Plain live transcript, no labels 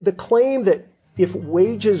The claim that if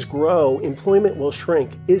wages grow, employment will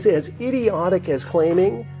shrink is as idiotic as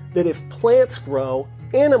claiming that if plants grow,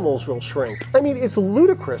 animals will shrink. I mean, it's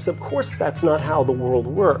ludicrous. Of course, that's not how the world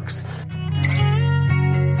works.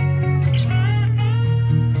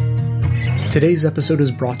 Today's episode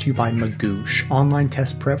is brought to you by Magoosh, online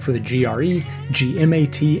test prep for the GRE,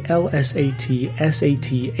 GMAT, LSAT,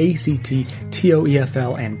 SAT, ACT,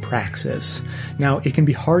 TOEFL, and Praxis. Now, it can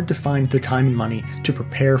be hard to find the time and money to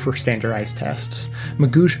prepare for standardized tests.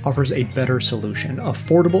 Magoosh offers a better solution,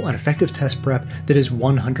 affordable and effective test prep that is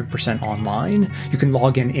 100% online. You can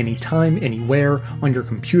log in anytime, anywhere, on your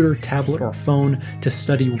computer, tablet, or phone to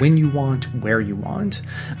study when you want, where you want.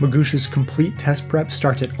 Magoosh's complete test prep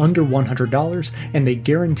starts at under $100, and they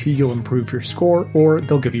guarantee you'll improve your score or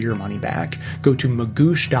they'll give you your money back. Go to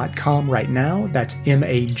magoosh.com right now, that's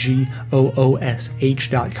MAGOOSH.com,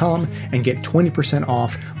 and get 20%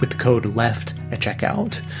 off with the code LEFT at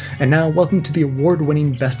checkout. And now, welcome to the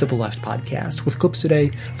award-winning Best of the Left podcast, with clips today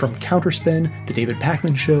from Counterspin, The David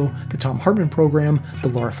Pakman Show, The Thom Hartmann Program, The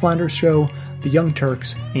Laura Flanders Show, The Young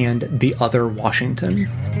Turks, and The Other Washington.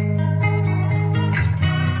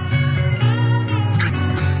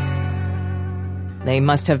 They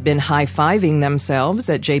must have been high-fiving themselves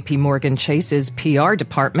at J.P. Morgan Chase's PR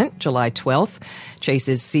department, July 12th.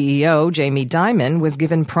 Chase's CEO, Jamie Dimon, was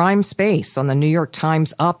given prime space on the New York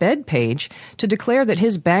Times op-ed page to declare that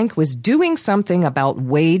his bank was doing something about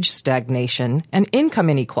wage stagnation and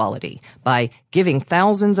income inequality by giving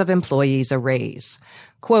thousands of employees a raise.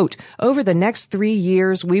 Quote, over the next 3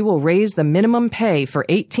 years, we will raise the minimum pay for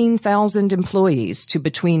 18,000 employees to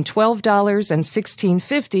between $12 and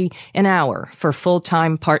 $16.50 an hour for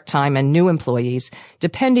full-time, part-time, and new employees,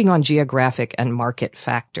 depending on geographic and market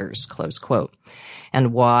factors, close quote.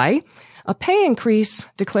 And why? A pay increase,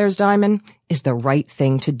 declares Dimon, is the right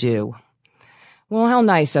thing to do. Well, how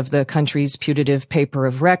nice of the country's putative paper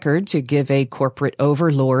of record to give a corporate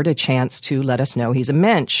overlord a chance to let us know he's a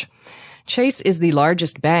mensch. Chase is the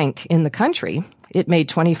largest bank in the country. It made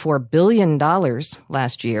 $24 billion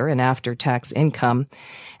last year in after-tax income.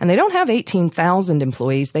 And they don't have 18,000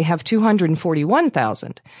 employees. They have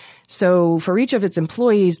 241,000. So for each of its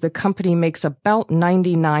employees, the company makes about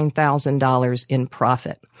 $99,000 in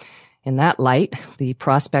profit. In that light, the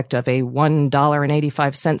prospect of a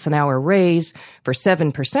 $1.85 an hour raise for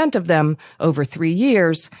 7% of them over 3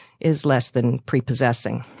 years is less than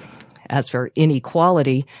prepossessing. As for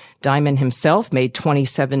inequality, Dimon himself made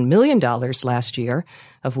 $27 million last year,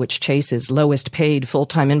 of which Chase's lowest paid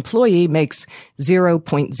full-time employee makes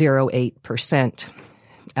 0.08%.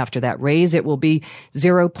 After that raise, it will be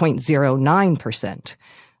 0.09%,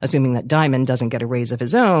 assuming that Dimon doesn't get a raise of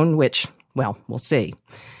his own, which, well, we'll see.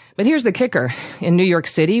 But here's the kicker. In New York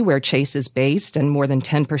City, where Chase is based and more than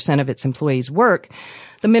 10% of its employees work,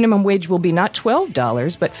 the minimum wage will be not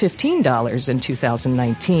 $12, but $15 in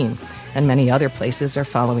 2019, and many other places are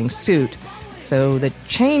following suit. So the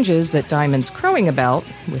changes that Dimon's crowing about,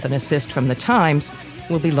 with an assist from the Times,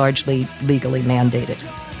 will be largely legally mandated.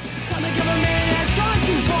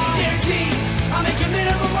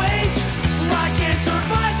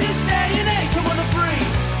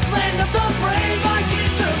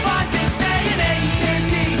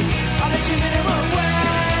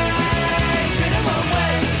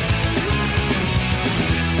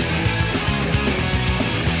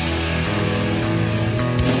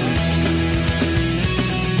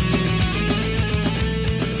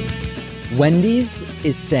 Wendy's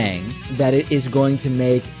is saying that it is going to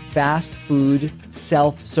make fast food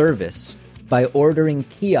self-service by ordering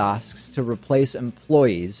kiosks to replace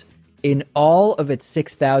employees in all of its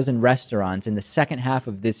 6,000 restaurants in the second half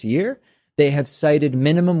of this year. They have cited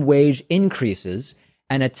minimum wage increases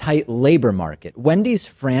and a tight labor market. Wendy's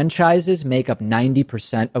franchises make up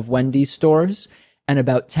 90% of Wendy's stores, and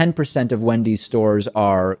about 10% of Wendy's stores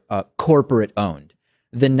are corporate owned.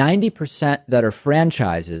 The 90% that are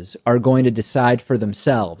franchises are going to decide for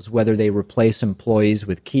themselves whether they replace employees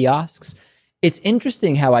with kiosks. It's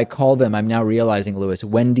interesting how I call them, I'm now realizing, Louis,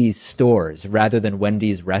 Wendy's stores rather than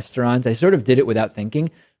Wendy's restaurants. I sort of did it without thinking,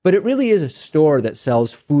 but it really is a store that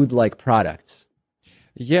sells food-like products.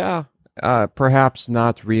 Yeah, perhaps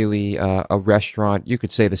not really a restaurant. You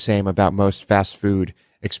could say the same about most fast food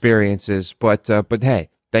experiences, but hey,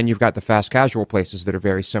 then you've got the fast casual places that are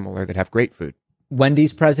very similar that have great food.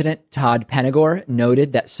 Wendy's president Todd Penegor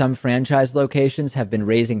noted that some franchise locations have been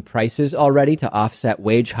raising prices already to offset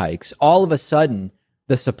wage hikes. All of a sudden,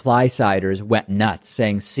 the supply-siders went nuts,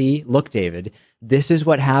 saying, see, look, David, this is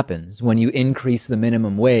what happens when you increase the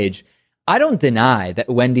minimum wage. I don't deny that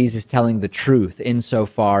Wendy's is telling the truth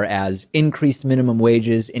insofar as increased minimum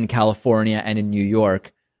wages in California and in New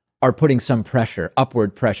York are putting some pressure,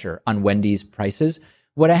 upward pressure on Wendy's prices.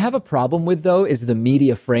 What I have a problem with, though, is the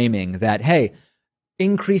media framing that, hey,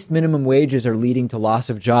 increased minimum wages are leading to loss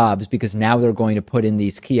of jobs because now they're going to put in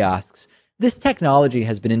these kiosks. This technology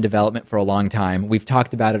has been in development for a long time. We've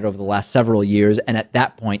talked about it over the last several years. And at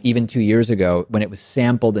that point, even 2 years ago, when it was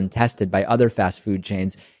sampled and tested by other fast food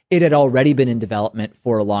chains, it had already been in development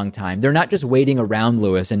for a long time. They're not just waiting around,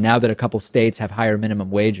 Lewis, and now that a couple states have higher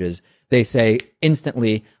minimum wages, they say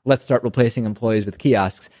instantly, let's start replacing employees with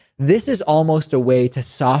kiosks. This is almost a way to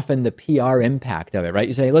soften the PR impact of it, right?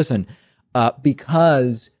 You say, listen,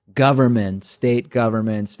 because government, state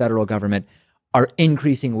governments, federal government are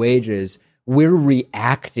increasing wages, we're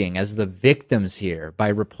reacting as the victims here by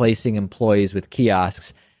replacing employees with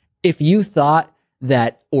kiosks. If you thought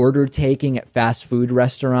that order taking at fast food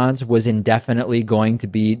restaurants was indefinitely going to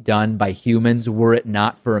be done by humans were it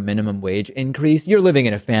not for a minimum wage increase, you're living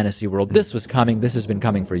in a fantasy world. This was coming. This has been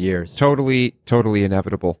coming for years. Totally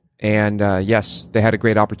inevitable. And yes, they had a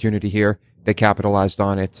great opportunity here. They capitalized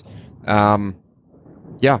on it.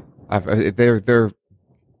 Their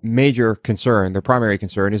major concern, their primary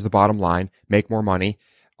concern is the bottom line, make more money.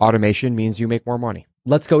 Automation means you make more money.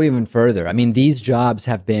 Let's go even further. I mean, these jobs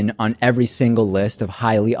have been on every single list of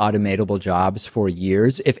highly automatable jobs for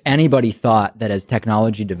years. If anybody thought that as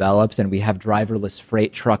technology develops and we have driverless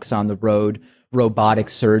freight trucks on the road, robotic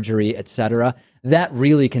surgery, etc., that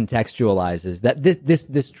really contextualizes that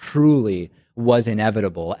this truly was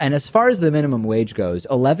inevitable. And as far as the minimum wage goes,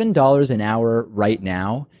 $11 an hour right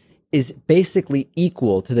now is basically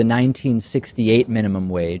equal to the 1968 minimum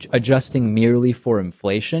wage, adjusting merely for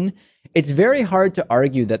inflation. It's very hard to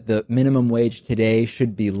argue that the minimum wage today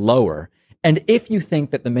should be lower. And if you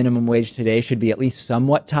think that the minimum wage today should be at least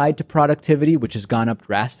somewhat tied to productivity, which has gone up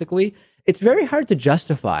drastically, it's very hard to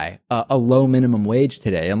justify a low minimum wage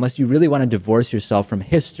today unless you really want to divorce yourself from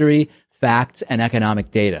history, facts, and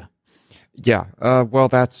economic data. Yeah, well,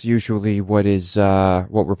 that's usually what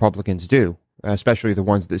Republicans do, especially the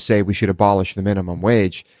ones that say we should abolish the minimum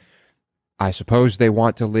wage. I suppose they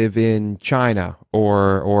want to live in China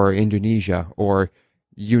or Indonesia or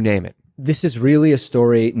you name it. This is really a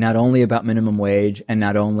story not only about minimum wage and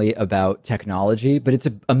not only about technology, but it's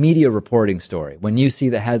a media reporting story. When you see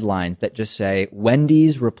the headlines that just say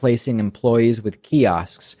Wendy's replacing employees with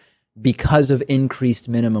kiosks because of increased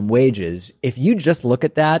minimum wages, if you just look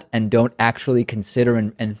at that and don't actually consider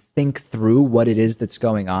and think through what it is that's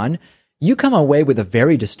going on, you come away with a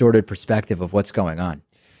very distorted perspective of what's going on.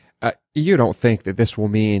 You don't think that this will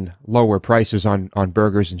mean lower prices on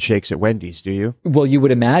burgers and shakes at Wendy's, do you? Well, you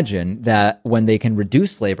would imagine that when they can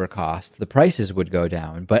reduce labor costs, the prices would go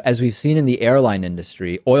down. But as we've seen in the airline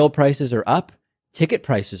industry, oil prices are up, ticket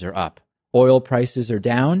prices are up. Oil prices are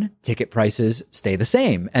down, ticket prices stay the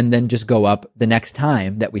same, and then just go up the next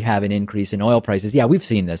time that we have an increase in oil prices. Yeah, we've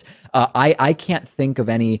seen this. I can't think of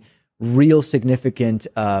any real significant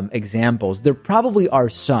examples. There probably are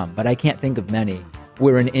some, but I can't think of many,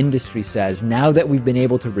 where an industry says, now that we've been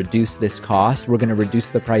able to reduce this cost, we're going to reduce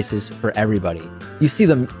the prices for everybody. You see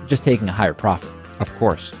them just taking a higher profit. Of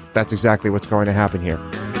course. That's exactly what's going to happen here.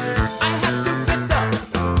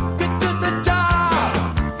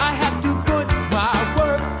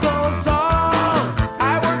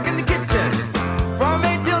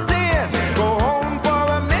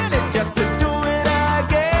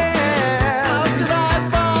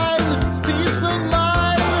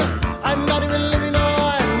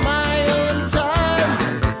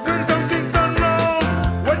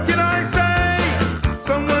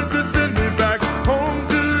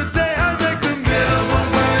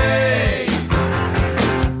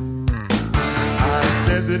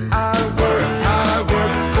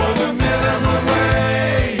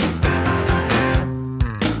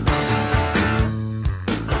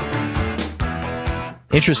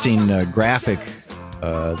 Interesting graphic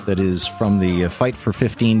that is from the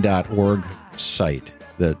fightfor15.org site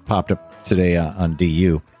that popped up today on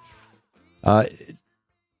DU.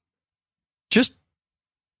 Just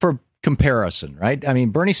for comparison, right? I mean,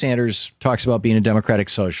 Bernie Sanders talks about being a democratic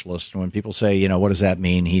socialist. And when people say, you know, what does that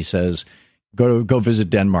mean? He says, go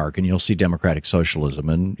visit Denmark and you'll see democratic socialism.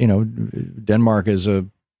 And, you know, Denmark is a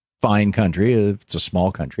fine country. It's a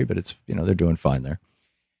small country, but it's, you know, they're doing fine there.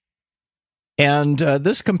 And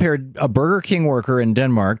this compared a Burger King worker in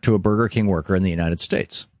Denmark to a Burger King worker in the United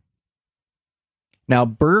States. Now,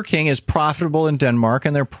 Burger King is profitable in Denmark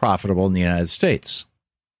and they're profitable in the United States.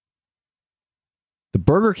 The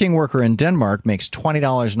Burger King worker in Denmark makes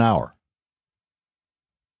 $20 an hour.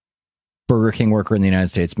 Burger King worker in the United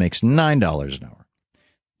States makes $9 an hour.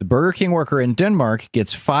 The Burger King worker in Denmark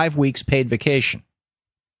gets 5 weeks paid vacation.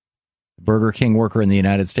 The Burger King worker in the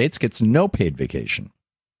United States gets no paid vacation.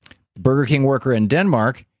 The Burger King worker in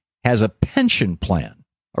Denmark has a pension plan,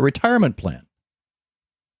 a retirement plan.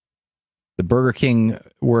 The Burger King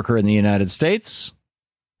worker in the United States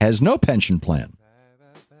has no pension plan.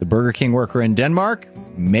 The Burger King worker in Denmark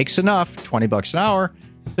makes enough, $20 an hour,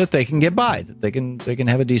 that they can get by, that they can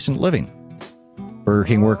have a decent living. Burger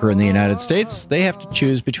King worker in the United States, they have to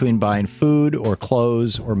choose between buying food or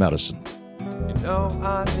clothes or medicine. You know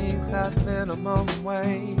I need that minimum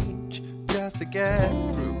wage just to get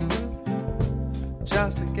through.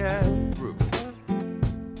 Just to get through.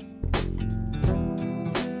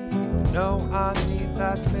 You know I need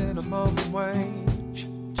that minimum wage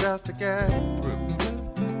just to get through.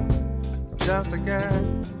 Just to get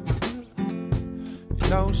through. You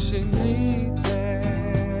know she needs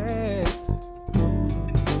it.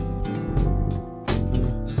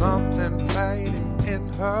 Something fading in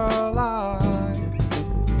her life.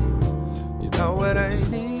 You know it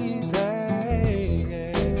ain't easy.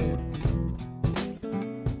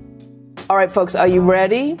 All right, folks, are you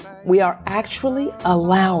ready? We are actually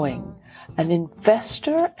allowing an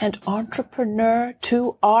investor and entrepreneur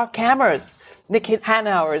to our cameras. Nick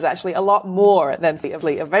Hanauer is actually a lot more than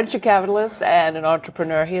simply a venture capitalist and an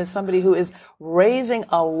entrepreneur. He is somebody who is raising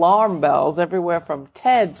alarm bells everywhere from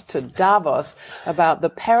TED to Davos about the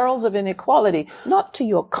perils of inequality, not to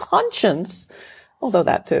your conscience, although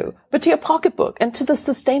that too, but to your pocketbook and to the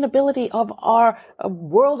sustainability of our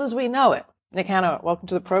world as we know it. Nick Hanauer, welcome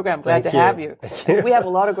to the program. Glad to have you. We have a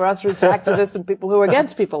lot of grassroots activists and people who are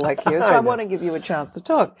against people like you, so I want to give you a chance to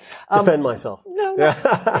talk. Defend myself. No.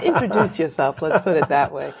 Introduce yourself, let's put it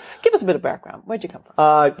that way. Give us a bit of background. Where'd you come from?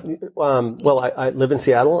 Well, I live in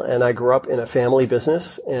Seattle, and I grew up in a family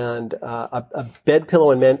business and a bed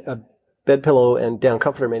pillow and down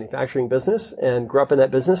comforter manufacturing business, and grew up in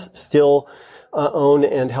that business. Still own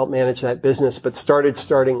and help manage that business, but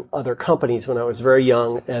starting other companies when I was very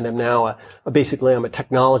young, and am now basically I'm a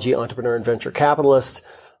technology entrepreneur and venture capitalist.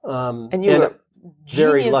 And you were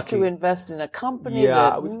very genius lucky to invest in a company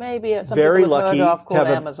I that was maybe some very people have lucky heard of to have called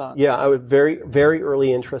Amazon. I was very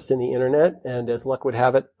early interest in the internet, and as luck would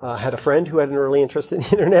have it, had a friend who had an early interest in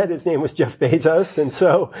the internet. His name was Jeff Bezos,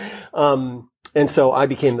 and so I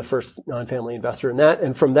became the first non-family investor in that.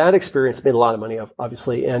 And from that experience, made a lot of money,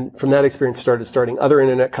 obviously. And from that experience, starting other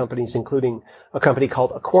internet companies, including a company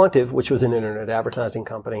called Aquantive, which was an internet advertising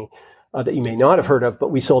company that you may not have heard of,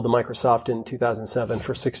 but we sold to Microsoft in 2007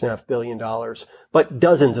 for $6.5 billion. But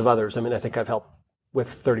dozens of others. I mean, I think I've helped with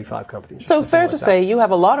 35 companies. So fair to say you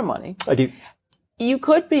have a lot of money. I do. You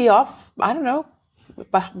could be off, I don't know,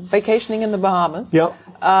 vacationing in the Bahamas. Yeah.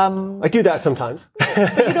 I do that sometimes.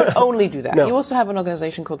 But you don't only do that. No. You also have an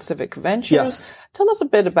organization called Civic Ventures. Yes. Tell us a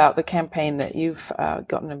bit about the campaign that you've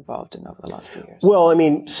gotten involved in over the last few years. Well, I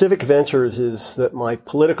mean, Civic Ventures is my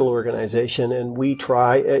political organization, and we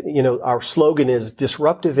try, our slogan is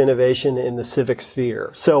disruptive innovation in the civic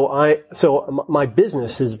sphere. So my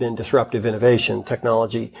business has been disruptive innovation,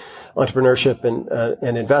 technology, entrepreneurship,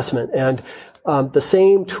 and investment. And the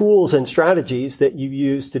same tools and strategies that you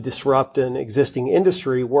use to disrupt an existing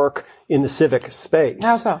industry work in the civic space.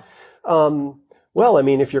 How so? Well, I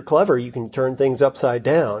mean, if you're clever, you can turn things upside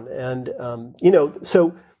down. And,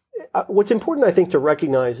 so what's important, I think, to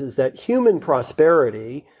recognize is that human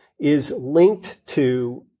prosperity is linked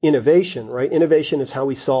to innovation, right? Innovation is how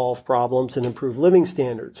we solve problems and improve living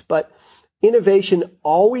standards. But innovation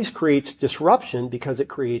always creates disruption because it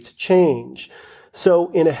creates change.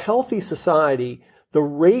 So in a healthy society, the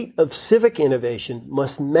rate of civic innovation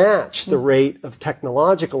must match the rate of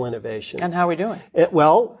technological innovation. And how are we doing?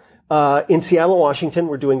 In Seattle, Washington,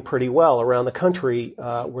 we're doing pretty well. Around the country,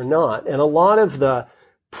 we're not. And a lot of the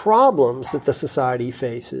problems that the society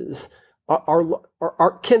faces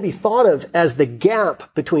can be thought of as the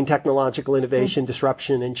gap between technological innovation,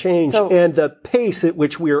 disruption, and change, and the pace at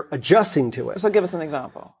which we're adjusting to it. So give us an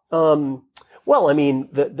example. Well, I mean,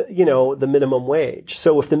 the minimum wage.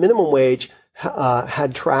 So if the minimum wage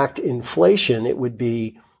had tracked inflation, it would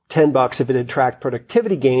be $10. If it had tracked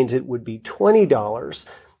productivity gains, it would be $20.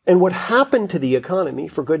 And what happened to the economy,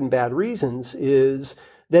 for good and bad reasons, is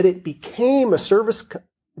that it became a service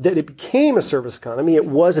economy. It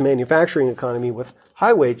was a manufacturing economy with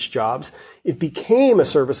high wage jobs. It became a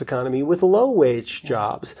service economy with low wage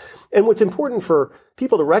jobs. And what's important for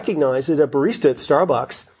people to recognize is a barista at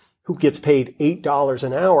Starbucks who gets paid $8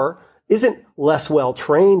 an hour isn't less well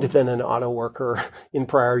trained than an auto worker in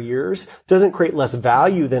prior years, doesn't create less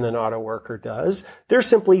value than an auto worker does. They're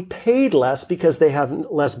simply paid less because they have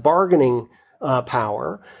less bargaining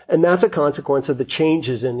power. And that's a consequence of the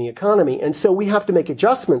changes in the economy. And so we have to make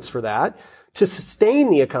adjustments for that to sustain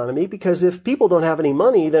the economy, because if people don't have any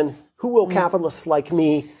money, then who will capitalists like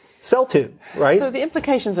me sell to, right? So the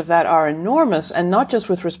implications of that are enormous, and not just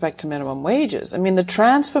with respect to minimum wages. I mean, the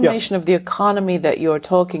transformation of the economy that you're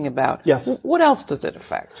talking about, Yes. What else does it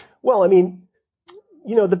affect? Well, I mean,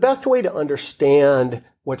 the best way to understand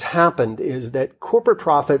what's happened is that corporate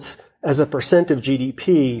profits as a percent of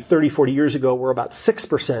GDP 30, 40 years ago were about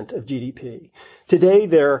 6% of GDP. Today,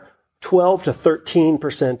 they're 12 to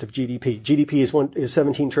 13% of GDP. GDP is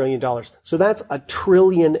 $17 trillion. So that's $1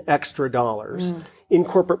 trillion extra dollars in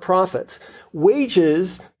corporate profits.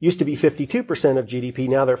 Wages used to be 52% of GDP.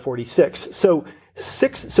 Now they're 46. So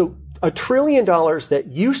 $1 trillion that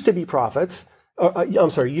used to be profits,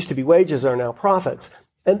 used to be wages are now profits.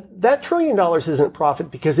 And that $1 trillion isn't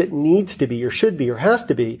profit because it needs to be or should be or has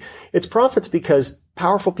to be. It's profits because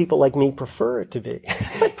powerful people like me prefer it to be.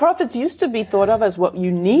 But profits used to be thought of as what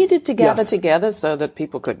you needed to gather Yes. together so that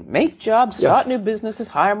people could make jobs, start new businesses,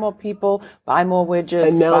 hire more people, buy more widgets,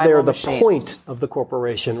 And now buy they're more the machines. point of the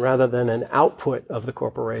corporation rather than an output of the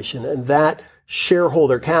corporation. And that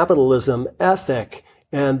shareholder capitalism ethic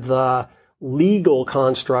and the legal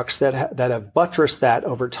constructs that have buttressed that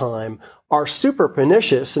over time are super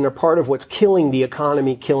pernicious and are part of what's killing the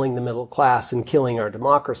economy, killing the middle class, and killing our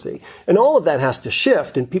democracy. And all of that has to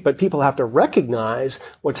shift, but people have to recognize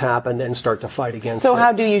what's happened and start to fight against it. So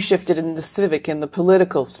how do you shift it in the civic, in the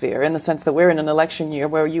political sphere, in the sense that we're in an election year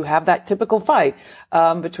where you have that typical fight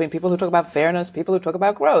between people who talk about fairness, people who talk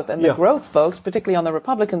about growth. And the growth folks, particularly on the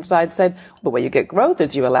Republican side, said the way you get growth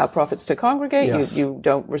is you allow profits to congregate, Yes. you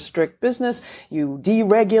don't restrict business, you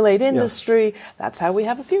deregulate industry. That's how we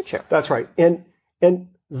have a future. That's right. And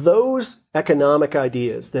those economic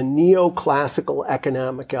ideas, the neoclassical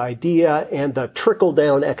economic idea and the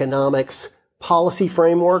trickle-down economics policy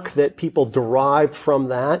framework that people derived from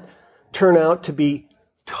that, turn out to be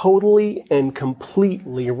totally and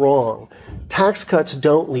completely wrong. Tax cuts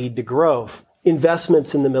don't lead to growth.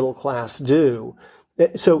 Investments in the middle class do.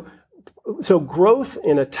 So growth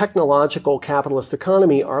in a technological capitalist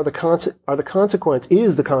economy is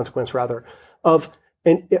the consequence of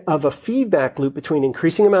a feedback loop between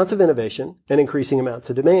increasing amounts of innovation and increasing amounts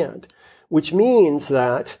of demand, which means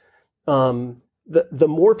that the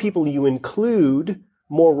more people you include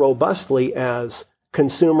more robustly as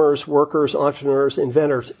consumers, workers, entrepreneurs,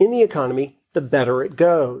 inventors in the economy, the better it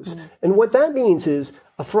goes. And what that means is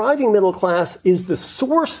a thriving middle class is the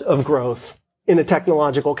source of growth in a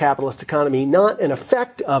technological capitalist economy, not an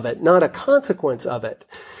effect of it, not a consequence of it,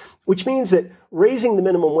 which means that raising the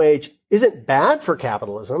minimum wage isn't bad for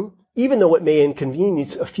capitalism, even though it may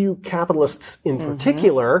inconvenience a few capitalists in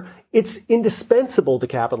particular. It's indispensable to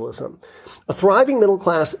capitalism. A thriving middle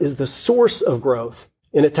class is the source of growth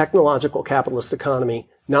in a technological capitalist economy,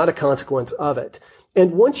 not a consequence of it.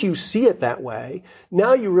 And once you see it that way,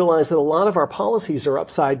 now you realize that a lot of our policies are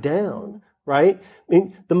upside down, right? I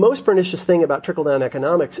mean, the most pernicious thing about trickle-down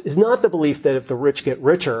economics is not the belief that if the rich get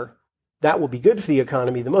richer, that will be good for the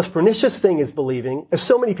economy. The most pernicious thing is believing, as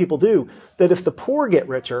so many people do, that if the poor get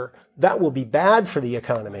richer, that will be bad for the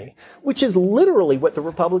economy, which is literally what the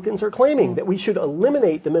Republicans are claiming, that we should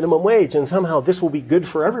eliminate the minimum wage and somehow this will be good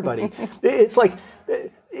for everybody. It's like,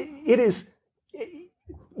 it is,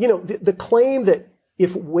 the claim that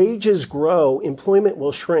if wages grow, employment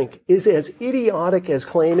will shrink is as idiotic as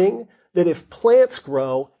claiming that if plants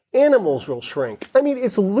grow, animals will shrink. I mean,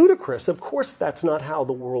 it's ludicrous. Of course, that's not how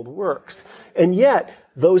the world works. And yet,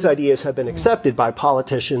 those ideas have been accepted by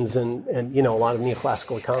politicians and a lot of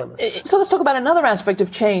neoclassical economists. So let's talk about another aspect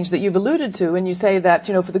of change that you've alluded to, and you say that,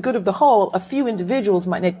 for the good of the whole, a few individuals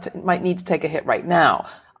might need to take a hit right now.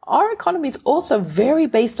 Our economy is also very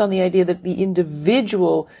based on the idea that the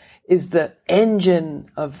individual is the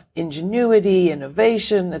engine of ingenuity,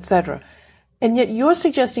 innovation, etc. And yet you're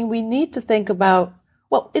suggesting we need to think about,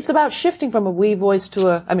 it's about shifting from a me voice to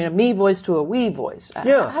a we voice.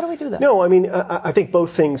 Yeah. How do we do that? No, I mean, I think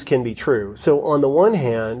both things can be true. So on the one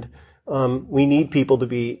hand, we need people to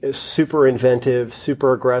be super inventive,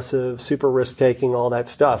 super aggressive, super risk-taking, all that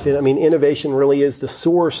stuff. And, I mean, innovation really is the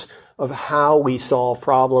source of how we solve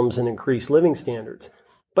problems and increase living standards.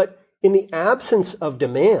 But in the absence of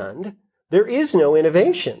demand, there is no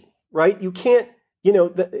innovation, right? You can't,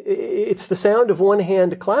 it's the sound of one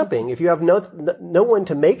hand clapping. If you have no one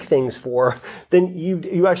to make things for, then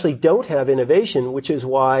you actually don't have innovation, which is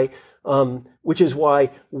why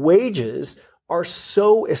wages are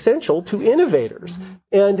so essential to innovators.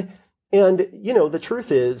 And the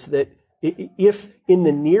truth is that if in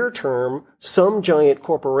the near term, some giant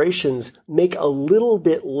corporations make a little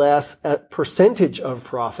bit less percentage of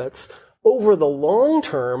profits, over the long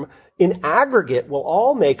term, in aggregate will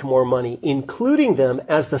all make more money, including them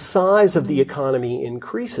as the size of the economy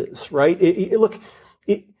increases, right?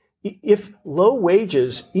 If low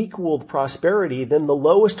wages equaled prosperity, then the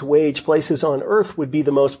lowest wage places on earth would be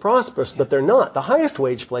the most prosperous, but they're not. The highest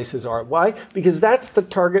wage places are. Why? Because that's the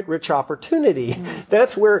target rich opportunity.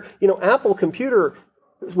 That's where, Apple Computer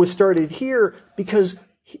was started here because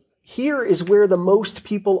here is where the most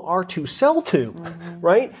people are to sell to,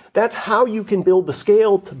 right? That's how you can build the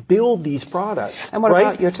scale to build these products. And what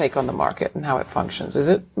about your take on the market and how it functions? Is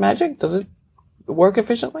it magic? Does it work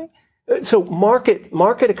efficiently? So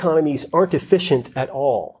market economies aren't efficient at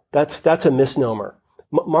all. That's a misnomer.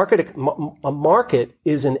 A market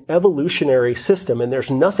is an evolutionary system, and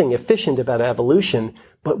there's nothing efficient about evolution,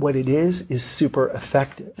 but what it is super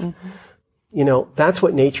effective. That's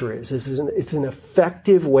what nature is. It's an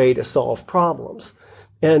effective way to solve problems.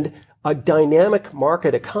 And a dynamic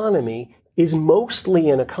market economy is mostly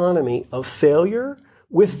an economy of failure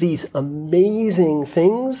with these amazing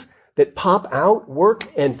things that pop out,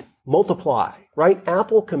 work, and multiply, right?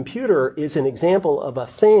 Apple Computer is an example of a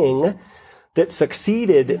thing that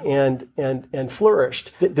succeeded and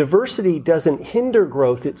flourished. That diversity doesn't hinder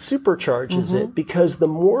growth, it supercharges it, because the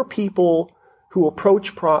more people who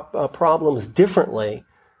approach problems differently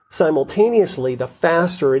simultaneously, the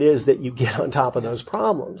faster it is that you get on top of those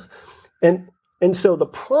problems. And so the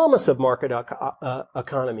promise of market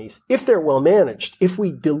economies, if they're well managed, if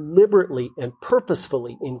we deliberately and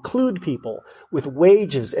purposefully include people with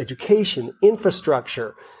wages, education,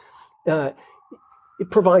 infrastructure, it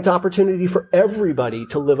provides opportunity for everybody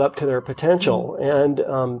to live up to their potential. And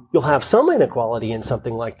you'll have some inequality in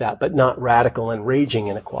something like that, but not radical and raging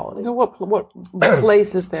inequality. So what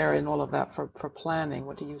place is there in all of that for planning?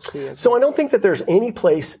 What do you see as? So I don't think that there's any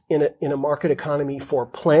place in a market economy for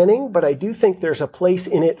planning, but I do think there's a place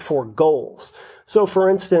in it for goals. So for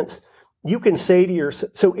instance, you can say to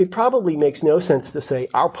yourself, so it probably makes no sense to say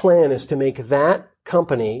our plan is to make that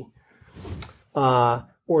company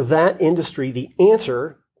or that industry the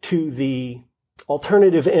answer to the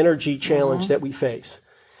alternative energy challenge that we face.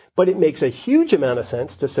 But it makes a huge amount of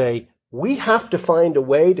sense to say, we have to find a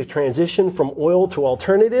way to transition from oil to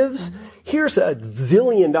alternatives. Here's $1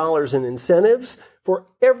 zillion in incentives for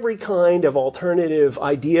every kind of alternative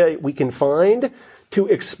idea we can find to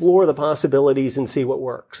explore the possibilities and see what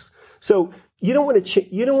works. So you don't want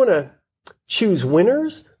to choose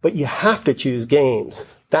winners, but you have to choose games.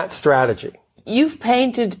 That's strategy. You've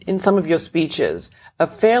painted in some of your speeches a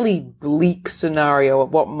fairly bleak scenario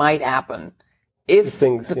of what might happen if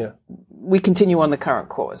we continue on the current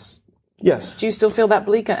course. Yes. Do you still feel that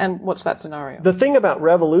bleak? And what's that scenario? The thing about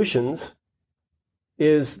revolutions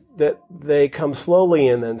is that they come slowly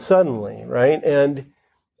and then suddenly, right? And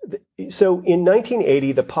so in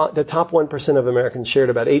 1980, the top 1% of Americans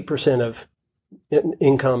shared about 8% of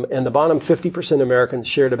income, and the bottom 50% Americans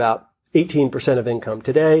shared about 18% of income.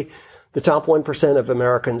 Today, the top 1% of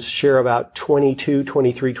Americans share about 22,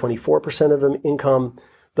 23, 24% of income.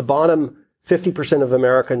 The bottom 50% of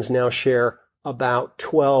Americans now share about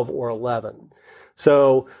 12 or 11.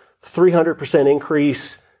 So 300%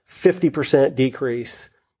 increase, 50% decrease.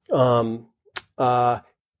 At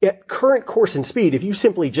current course and speed, if you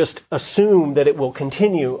simply just assume that it will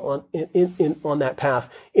continue on that path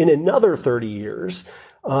in another 30 years,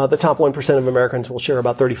 the top 1% of Americans will share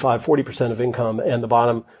about 35, 40% of income, and the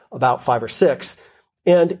bottom about 5 or 6.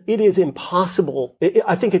 And it is impossible.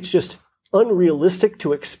 I think it's just unrealistic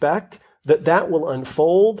to expect that will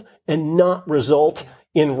unfold and not result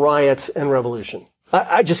in riots and revolution.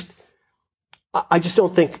 I just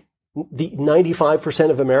don't think the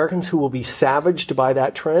 95% of Americans who will be savaged by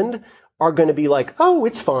that trend are going to be like, oh,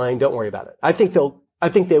 it's fine, don't worry about it. I think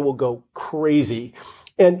they will go crazy.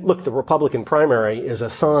 And look, the Republican primary is a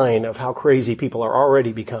sign of how crazy people are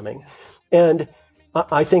already becoming. And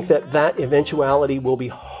I think that eventuality will be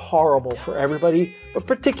horrible for everybody, but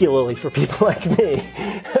particularly for people like me,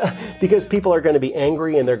 because people are going to be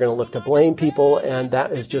angry and they're going to look to blame people, and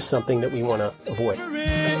that is just something that we want to avoid.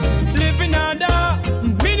 Living under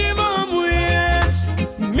minimum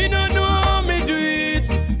wage, me no know me do it.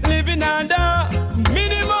 Living under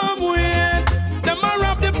minimum wage, them a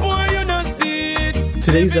rob the poor, you no see it.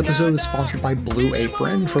 Today's episode is sponsored by Blue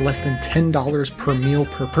Apron. For less than $10 per meal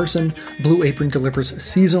per person, Blue Apron delivers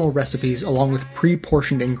seasonal recipes along with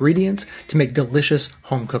pre-portioned ingredients to make delicious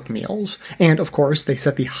home-cooked meals. And of course, they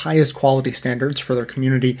set the highest quality standards for their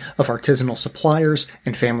community of artisanal suppliers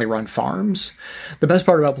and family-run farms. The best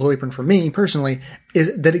part about Blue Apron for me, personally,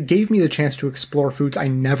 is that it gave me the chance to explore foods I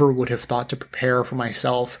never would have thought to prepare for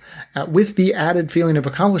myself, with the added feeling of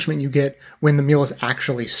accomplishment you get when the meal is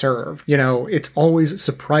actually served. You know, it's always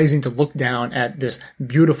surprising to look down at this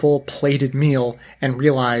beautiful plated meal and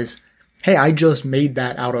realize, hey, I just made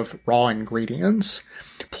that out of raw ingredients.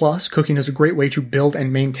 Plus, cooking is a great way to build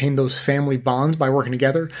and maintain those family bonds by working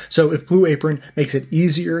together. So if Blue Apron makes it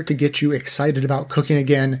easier to get you excited about cooking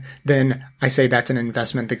again, then I say that's an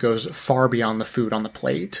investment that goes far beyond the food on the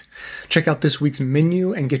plate. Check out this week's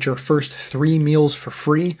menu and get your first 3 meals for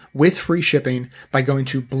free with free shipping by going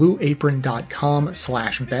to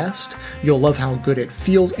blueapron.com/best. You'll love how good it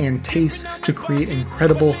feels and tastes to create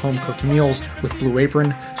incredible home-cooked meals with Blue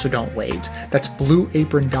Apron, so don't wait. That's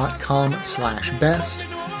blueapron.com/best.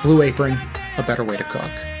 Blue Apron, a better way to cook.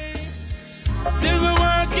 Still we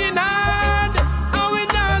working hard, and we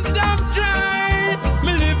don't stop trying.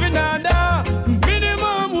 Me living under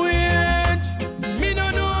minimum wage. Me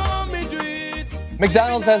don't know how me do it.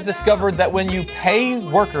 McDonald's has discovered that when you pay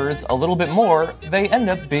workers a little bit more, they end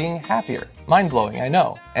up being happier. Mind-blowing, I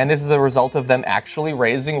know. And this is a result of them actually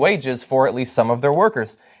raising wages for at least some of their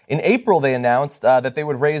workers. In April, they announced that they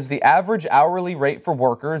would raise the average hourly rate for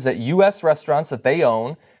workers at U.S. restaurants that they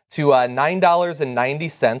own to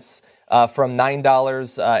 $9.90 from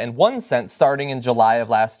 $9.01 starting in July of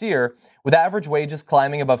last year, with average wages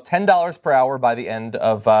climbing above $10 per hour by the end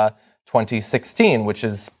of 2016, which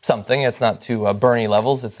is something. It's not to Bernie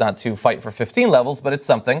levels. It's not to Fight for 15 levels, but it's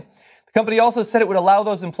something. The company also said it would allow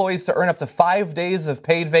those employees to earn up to 5 days of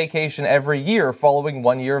paid vacation every year following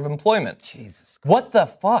 1 year of employment. Jesus. What the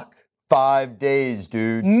fuck? 5 days,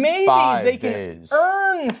 dude. Maybe 5 they can days.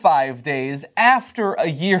 earn 5 days after a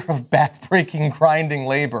year of backbreaking, grinding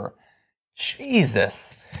labor.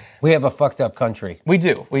 Jesus. We have a fucked up country. We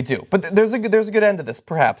do. But there's a good end to this,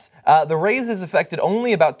 perhaps. The raises affected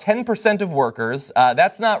only about 10% of workers.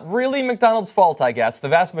 That's not really McDonald's fault, I guess. The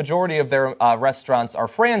vast majority of their restaurants are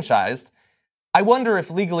franchised. I wonder if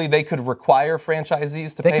legally they could require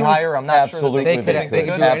franchisees to pay higher. I'm not sure that they could. They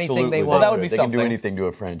could do anything they want. Well, that would be they something. They can do anything to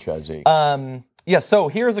a franchisee. Yeah, so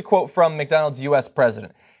here's a quote from McDonald's U.S.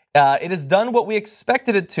 president. It has done what we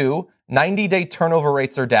expected it to. 90-day turnover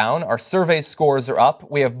rates are down. Our survey scores are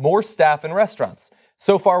up. We have more staff in restaurants.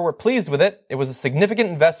 So far, we're pleased with it. It was a significant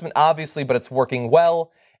investment, obviously, but it's working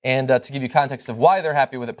well. And to give you context of why they're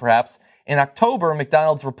happy with it, perhaps, in October,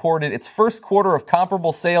 McDonald's reported its first quarter of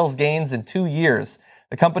comparable sales gains in 2 years.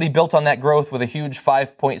 The company built on that growth with a huge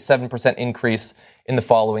 5.7% increase in the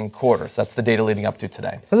following quarter. So that's the data leading up to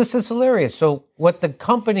today. So this is hilarious. So what the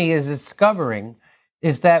company is discovering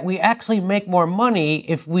is that we actually make more money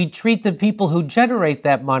if we treat the people who generate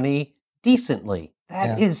that money decently.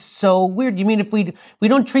 That is so weird. You mean if we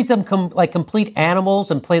don't treat them like complete animals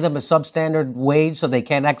and pay them a substandard wage so they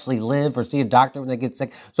can't actually live or see a doctor when they get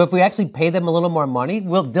sick? So if we actually pay them a little more money,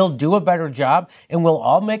 they'll do a better job and we'll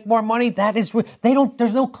all make more money? That is,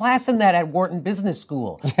 there's no class in that at Wharton Business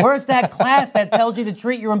School. Where's that class that tells you to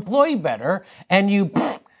treat your employee better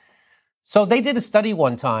So they did a study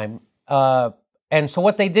one time, and so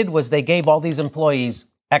what they did was they gave all these employees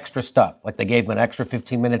extra stuff. Like they gave them an extra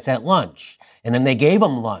 15 minutes at lunch. And then they gave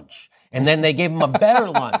them lunch. And then they gave them a better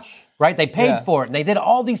lunch, right? They paid for it. And they did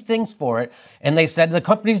all these things for it. And they said, the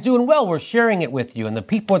company's doing well. We're sharing it with you. And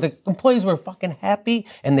the employees were fucking happy.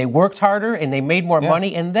 And they worked harder. And they made more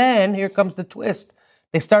money. And then, here comes the twist.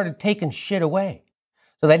 They started taking shit away.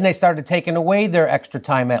 So then they started taking away their extra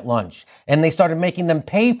time at lunch. And they started making them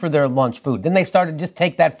pay for their lunch food. Then they started just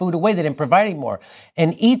take that food away. They didn't provide anymore.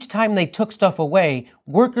 And each time they took stuff away,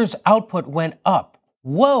 workers' output went up.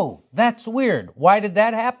 Whoa, that's weird. Why did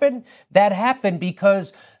that happen? That happened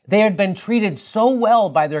because they had been treated so well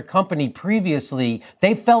by their company previously,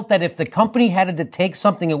 they felt that if the company had to take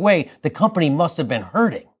something away, the company must have been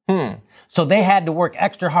hurting. So they had to work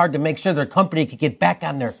extra hard to make sure their company could get back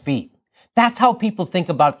on their feet. That's how people think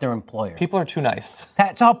about their employer. People are too nice.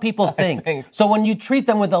 That's how people think. So when you treat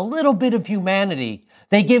them with a little bit of humanity,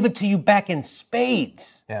 they give it to you back in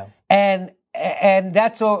spades. Yeah. And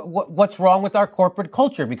that's what's wrong with our corporate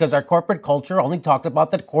culture, because our corporate culture only talks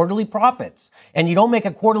about the quarterly profits. And you don't make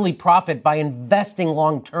a quarterly profit by investing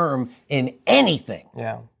long term in anything.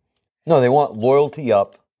 Yeah. No, they want loyalty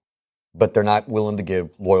up, but they're not willing to give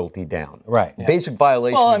loyalty down. Right. Yeah. Basic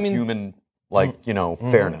violation of human,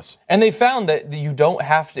 fairness. And they found that you don't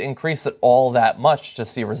have to increase it all that much to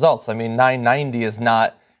see results. I mean, $9.90 is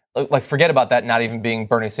not... forget about that not even being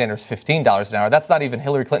Bernie Sanders' $15 an hour. That's not even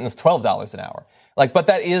Hillary Clinton's $12 an hour. But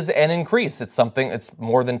that is an increase. It's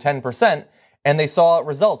more than 10%. And they saw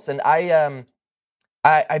results. And I've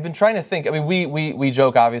been trying to think. I mean, we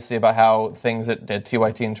joke, obviously, about how things at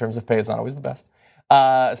TYT in terms of pay is not always the best.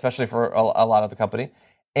 especially for a lot of the company.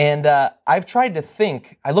 And I've tried to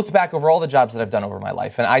think, I looked back over all the jobs that I've done over my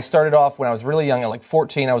life. And I started off when I was really young, at like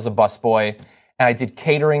 14, I was a busboy. And I did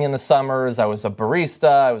catering in the summers. I was a barista.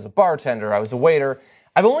 I was a bartender. I was a waiter.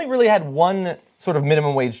 I've only really had one sort of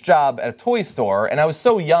minimum wage job at a toy store. And I was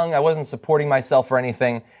so young, I wasn't supporting myself or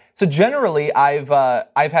anything. So generally, I've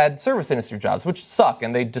had service industry jobs, which suck,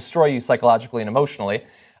 and they destroy you psychologically and emotionally.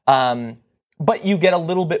 But you get a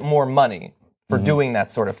little bit more money for doing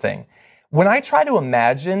that sort of thing. When I try to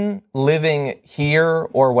imagine living here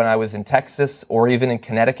or when I was in Texas or even in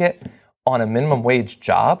Connecticut on a minimum wage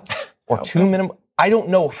job or two minimum, I don't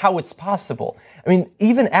know how it's possible. I mean,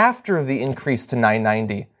 even after the increase to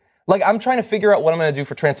 $9.90, like I'm trying to figure out what I'm going to do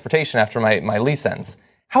for transportation after my lease ends.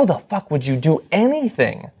 How the fuck would you do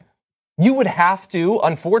anything? You would have to,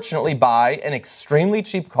 unfortunately, buy an extremely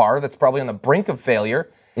cheap car that's probably on the brink of failure.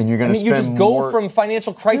 And you're going to spend you just go from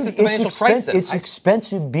financial crisis to financial crisis. It's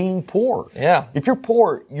expensive being poor. Yeah. If you're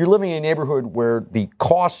poor, you're living in a neighborhood where the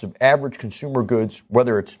cost of average consumer goods,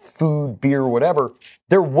 whether it's food, beer, whatever,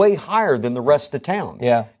 they're way higher than the rest of town.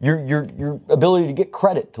 Yeah. Your ability to get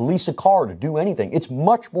credit, to lease a car, to do anything, it's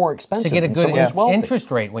much more expensive to get a than good someone who's wealthy.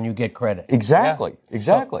 interest rate when you get credit. Exactly.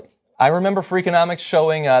 Exactly. I remember Freakonomics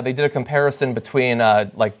showing they did a comparison between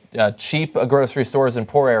cheap grocery stores in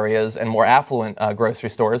poor areas and more affluent grocery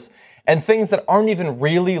stores, and things that aren't even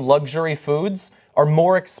really luxury foods are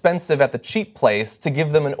more expensive at the cheap place to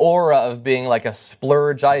give them an aura of being like a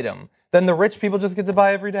splurge item than the rich people just get to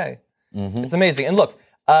buy every day. It's amazing. And look,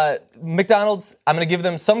 McDonald's, I'm going to give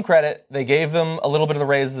them some credit. They gave them a little bit of the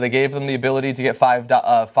raises. They gave them the ability to get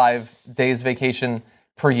 5 days vacation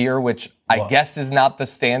per year, which I guess is not the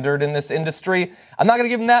standard in this industry. I'm not going to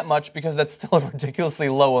give them that much because that's still a ridiculously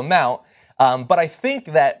low amount. But I think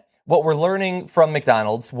that what we're learning from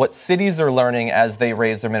McDonald's, what cities are learning as they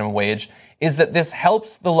raise their minimum wage, is that this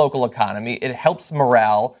helps the local economy. It helps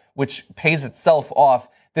morale, which pays itself off.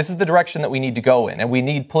 This is the direction that we need to go in, and we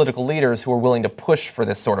need political leaders who are willing to push for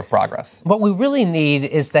this sort of progress. What we really need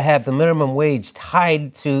is to have the minimum wage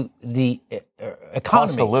tied to the economy.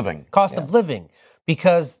 Cost of living. Cost of living.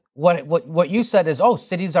 Because what you said is,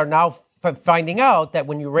 cities are now finding out that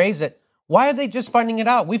when you raise it, why are they just finding it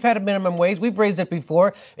out? We've had a minimum wage. We've raised it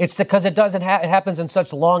before. It's because it doesn't. It happens in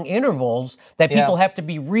such long intervals that people have to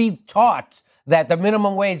be re-taught that the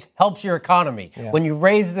minimum wage helps your economy. Yeah. When you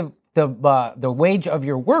raise the wage of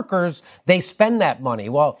your workers, they spend that money.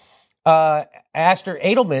 Well, Astor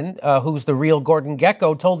Edelman, who's the real Gordon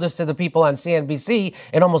Gekko, told this to the people on CNBC.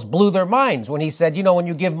 It almost blew their minds when he said, when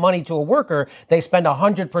you give money to a worker, they spend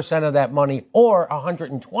 100% of that money or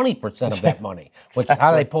 120% of that money. Which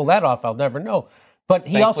how they pull that off, I'll never know. But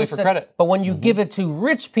he also said, credit. But when you give it to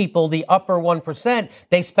rich people, the upper 1%,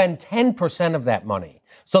 they spend 10% of that money.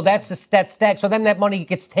 So that's that stack. So then that money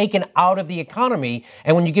gets taken out of the economy.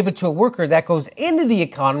 And when you give it to a worker, that goes into the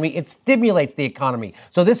economy. It stimulates the economy.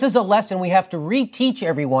 So this is a lesson we have to reteach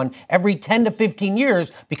everyone every 10 to 15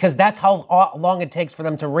 years because that's how long it takes for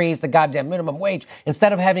them to raise the goddamn minimum wage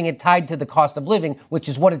instead of having it tied to the cost of living, which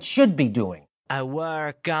is what it should be doing. I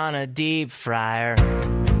work on a deep fryer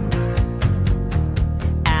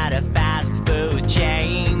at a fast food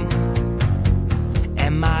chain,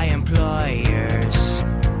 and my employers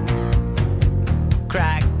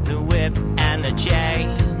crack the whip and the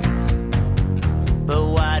chain. But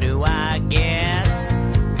what do I get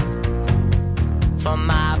for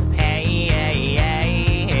my pay?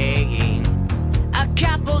 A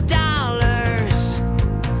couple dollars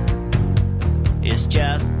is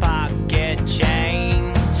just pocket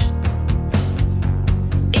change.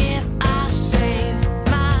 If I save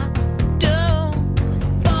my dough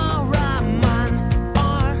for a month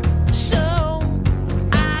or so,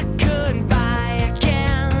 I could buy a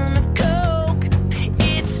can of Coke.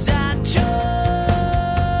 It's a joke.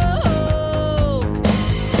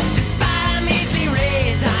 Despite a measly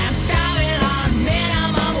raise, I am starving on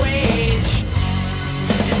minimum wage.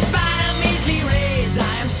 Despite a measly raise,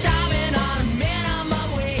 I am starving on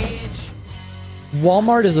minimum wage.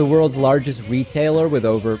 Walmart is the world's largest retailer with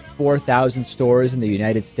over 4,000 stores in the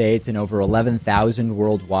United States and over 11,000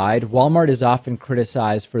 worldwide. Walmart is often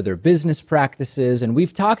criticized for their business practices, and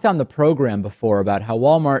we've talked on the program before about how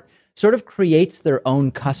Walmart sort of creates their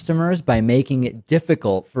own customers by making it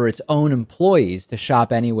difficult for its own employees to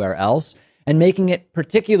shop anywhere else and making it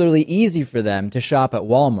particularly easy for them to shop at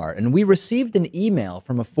Walmart. And we received an email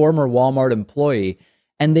from a former Walmart employee,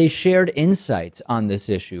 and they shared insights on this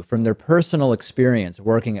issue from their personal experience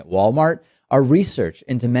working at Walmart. Our research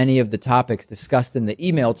into many of the topics discussed in the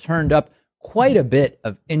email turned up quite a bit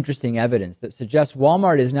of interesting evidence that suggests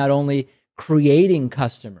Walmart is not only creating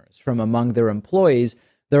customers from among their employees,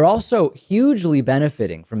 they're also hugely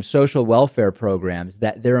benefiting from social welfare programs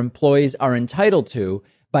that their employees are entitled to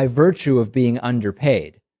by virtue of being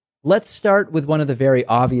underpaid. Let's start with one of the very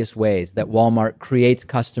obvious ways that Walmart creates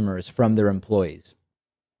customers from their employees.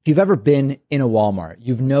 If you've ever been in a Walmart,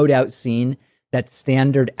 you've no doubt seen that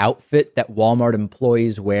standard outfit that Walmart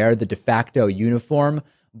employees wear, the de facto uniform,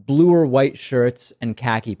 blue or white shirts and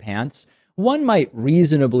khaki pants. One might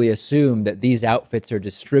reasonably assume that these outfits are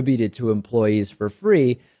distributed to employees for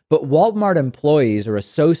free, but Walmart employees, or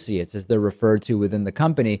associates as they're referred to within the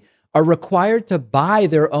company, are required to buy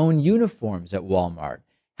their own uniforms at Walmart.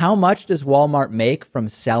 How much does Walmart make from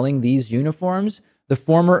selling these uniforms? The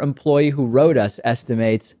former employee who wrote us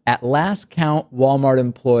estimates, at last count, Walmart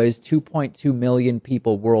employs 2.2 million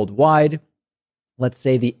people worldwide. Let's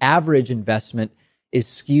say the average investment is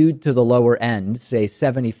skewed to the lower end, say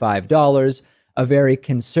 $75, a very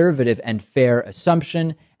conservative and fair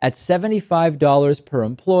assumption. At $75 per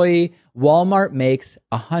employee, Walmart makes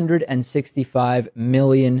 $165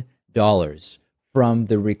 million from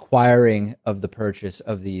the requiring of the purchase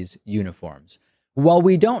of these uniforms. While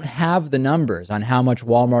we don't have the numbers on how much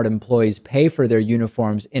Walmart employees pay for their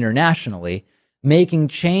uniforms internationally, Making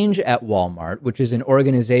Change at Walmart, which is an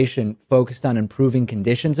organization focused on improving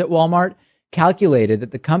conditions at Walmart, calculated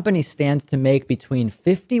that the company stands to make between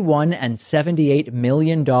 $51 and $78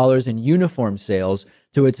 million in uniform sales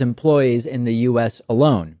to its employees in the U.S.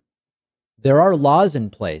 alone. There are laws in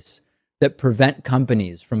place that prevent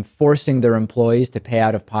companies from forcing their employees to pay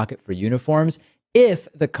out of pocket for uniforms if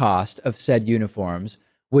the cost of said uniforms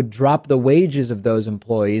would drop the wages of those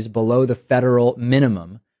employees below the federal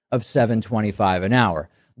minimum of $7.25 an hour.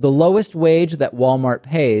 The lowest wage that Walmart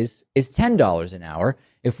pays is $10 an hour.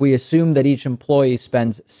 If we assume that each employee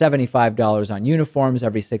spends $75 on uniforms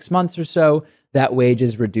every 6 months or so, that wage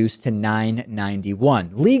is reduced to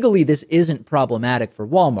 $9.91. Legally, this isn't problematic for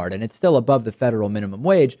Walmart, and it's still above the federal minimum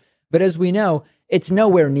wage. But as we know, it's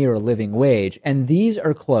nowhere near a living wage, and these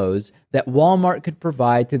are clothes that Walmart could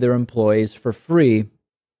provide to their employees for free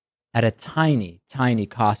at a tiny, tiny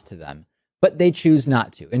cost to them. But they choose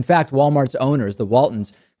not to. In fact, Walmart's owners, the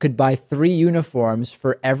Waltons, could buy 3 uniforms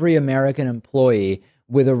for every American employee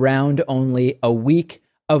with around only a week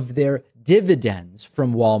of their dividends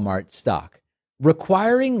from Walmart stock.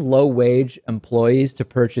 Requiring low-wage employees to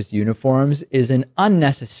purchase uniforms is an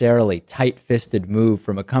unnecessarily tight-fisted move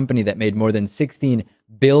from a company that made more than $16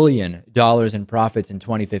 billion in profits in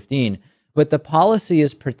 2015. But the policy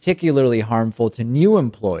is particularly harmful to new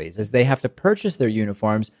employees as they have to purchase their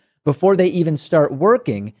uniforms before they even start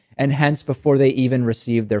working, and hence before they even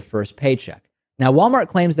receive their first paycheck. Now, Walmart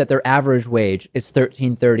claims that their average wage is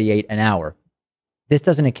 $13.38 an hour. This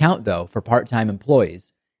doesn't account, though, for part-time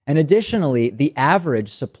employees. And additionally, the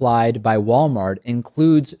average supplied by Walmart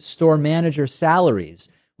includes store manager salaries,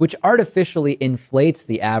 which artificially inflates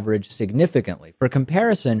the average significantly. For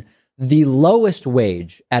comparison, the lowest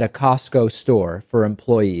wage at a Costco store for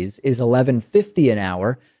employees is $11.50 an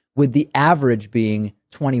hour, with the average being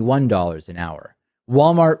 $21 an hour.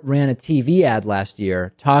 Walmart ran a TV ad last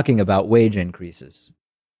year talking about wage increases.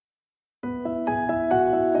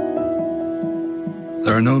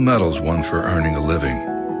 There are no medals won for earning a living.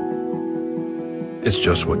 It's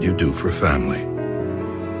just what you do for family.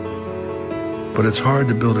 But it's hard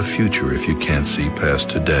to build a future if you can't see past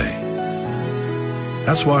today.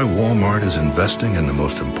 That's why Walmart is investing in the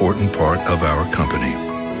most important part of our company,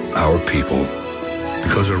 our people.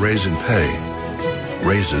 Because a raise in pay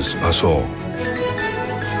raises us all.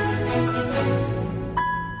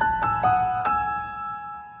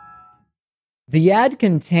 The ad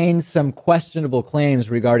contains some questionable claims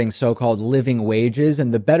regarding so-called living wages,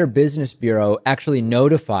 and the Better Business Bureau actually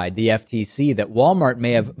notified the FTC that Walmart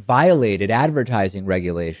may have violated advertising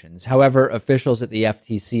regulations. However, officials at the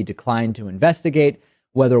FTC declined to investigate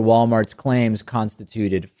whether Walmart's claims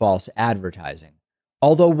constituted false advertising.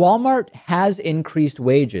 Although Walmart has increased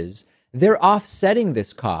wages, they're offsetting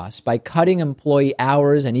this cost by cutting employee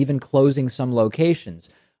hours and even closing some locations.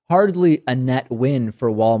 Hardly a net win for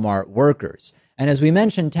Walmart workers. And as we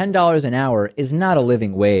mentioned, $10 an hour is not a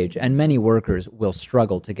living wage, and many workers will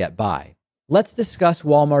struggle to get by. Let's discuss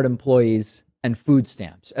Walmart employees and food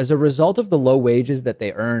stamps. As a result of the low wages that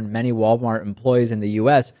they earn, many Walmart employees in the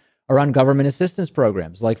U.S. are on government assistance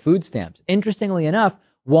programs like food stamps. Interestingly enough,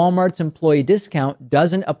 Walmart's employee discount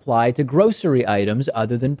doesn't apply to grocery items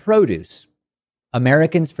other than produce.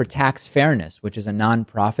 Americans for Tax Fairness, which is a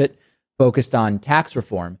nonprofit focused on tax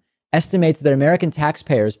reform, estimates that American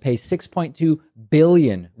taxpayers pay $6.2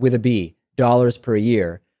 billion with a B dollars per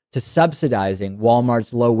year to subsidizing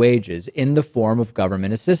Walmart's low wages in the form of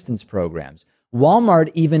government assistance programs.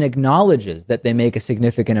 Walmart even acknowledges that they make a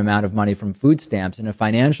significant amount of money from food stamps in a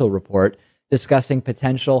financial report discussing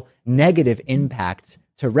potential negative impacts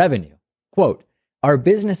to revenue. Quote, "Our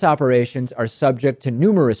business operations are subject to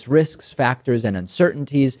numerous risks, factors, and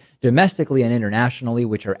uncertainties, domestically and internationally,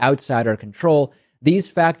 which are outside our control. These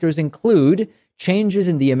factors include changes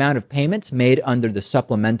in the amount of payments made under the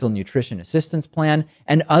Supplemental Nutrition Assistance Plan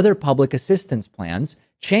and other public assistance plans,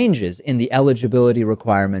 changes in the eligibility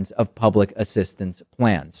requirements of public assistance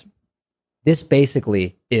plans." This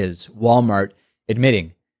basically is Walmart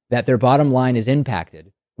admitting that their bottom line is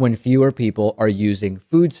impacted when fewer people are using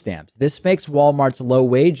food stamps. This makes Walmart's low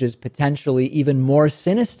wages potentially even more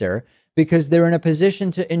sinister because they're in a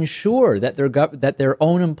position to ensure that their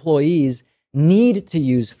own employees need to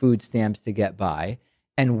use food stamps to get by.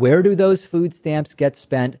 And where do those food stamps get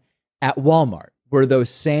spent? At Walmart, where those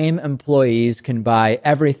same employees can buy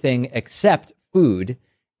everything except food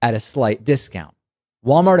at a slight discount.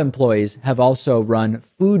 Walmart employees have also run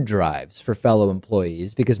food drives for fellow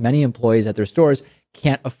employees because many employees at their stores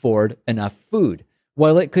can't afford enough food.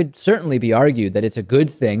 While it could certainly be argued that it's a good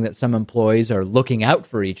thing that some employees are looking out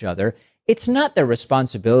for each other, it's not their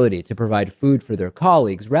responsibility to provide food for their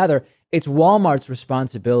colleagues. Rather, it's Walmart's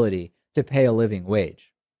responsibility to pay a living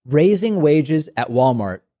wage. Raising wages at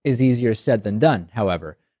Walmart is easier said than done,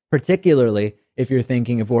 however, particularly if you're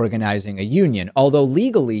thinking of organizing a union. Although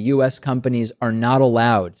legally, U.S. companies are not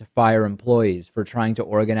allowed to fire employees for trying to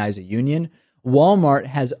organize a union, Walmart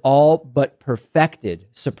has all but perfected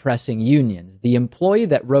suppressing unions. The employee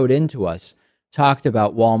that wrote into us talked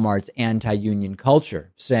about Walmart's anti-union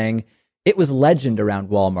culture, saying, "It was legend around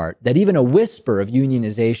Walmart that even a whisper of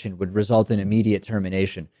unionization would result in immediate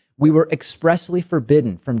termination. We were expressly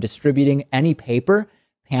forbidden from distributing any paper,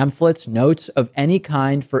 pamphlets, notes of any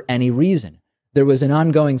kind for any reason. There was an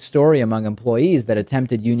ongoing story among employees that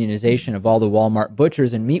attempted unionization of all the Walmart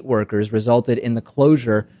butchers and meat workers resulted in the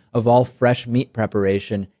closure of all fresh meat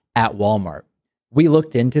preparation at Walmart." We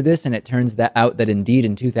looked into this, and it turns out that indeed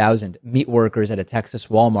in 2000, meat workers at a Texas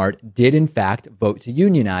Walmart did in fact vote to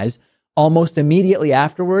unionize. Almost immediately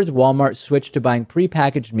afterwards, Walmart switched to buying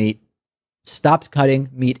prepackaged meat, stopped cutting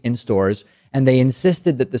meat in stores, and they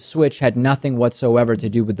insisted that the switch had nothing whatsoever to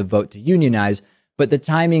do with the vote to unionize, but the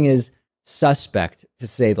timing is suspect, to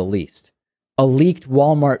say the least. A leaked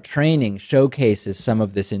Walmart training showcases some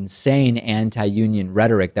of this insane anti-union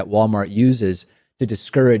rhetoric that Walmart uses to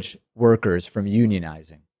discourage workers from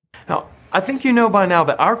unionizing. Now, I think you know by now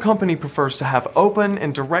that our company prefers to have open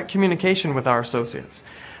and direct communication with our associates.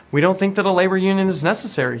 We don't think that a labor union is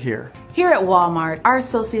necessary here. Here at Walmart, our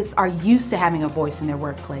associates are used to having a voice in their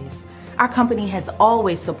workplace. Our company has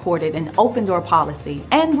always supported an open door policy,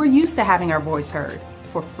 and we're used to having our voice heard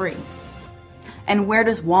for free. And where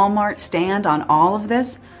does Walmart stand on all of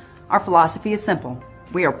this? Our philosophy is simple.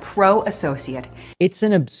 We are pro-associate. It's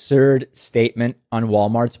an absurd statement on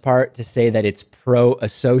Walmart's part to say that it's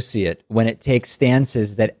pro-associate when it takes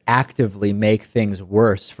stances that actively make things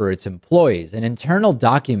worse for its employees. An internal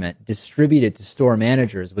document distributed to store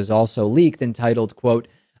managers was also leaked entitled, quote,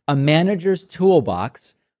 "A Manager's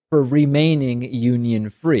Toolbox for Remaining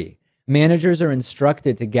Union-Free." Managers are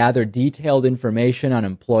instructed to gather detailed information on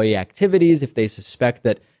employee activities if they suspect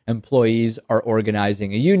that employees are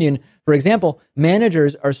organizing a union. For example,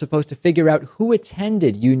 managers are supposed to figure out who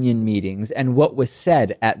attended union meetings and what was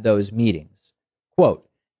said at those meetings. Quote,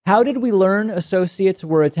 "How did we learn associates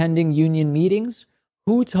were attending union meetings?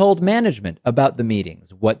 Who told management about the meetings?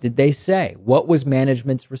 What did they say? What was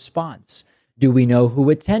management's response? Do we know who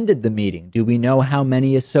attended the meeting? Do we know how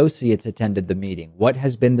many associates attended the meeting? What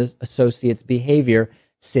has been the associates' behavior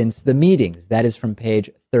since the meetings?" That is from page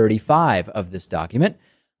 35 of this document.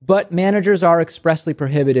 But managers are expressly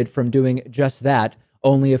prohibited from doing just that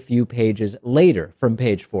only a few pages later. From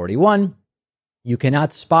page 41, you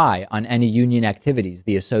cannot spy on any union activities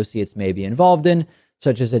the associates may be involved in,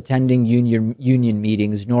 such as attending union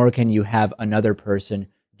meetings, nor can you have another person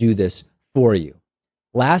do this for you.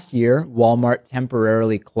 Last year, Walmart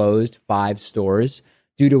temporarily closed 5 stores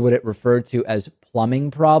due to what it referred to as plumbing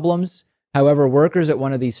problems. However, workers at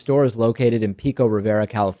one of these stores located in Pico Rivera,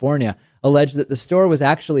 California, alleged that the store was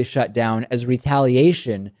actually shut down as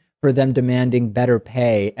retaliation for them demanding better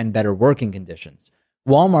pay and better working conditions.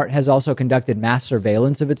 Walmart has also conducted mass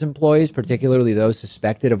surveillance of its employees, particularly those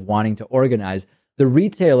suspected of wanting to organize. The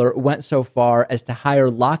retailer went so far as to hire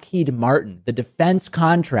Lockheed Martin, the defense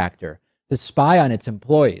contractor, to spy on its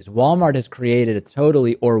employees. Walmart has created a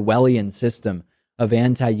totally Orwellian system of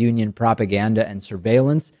anti-union propaganda and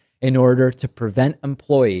surveillance in order to prevent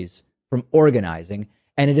employees from organizing.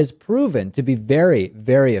 and it has proven to be very,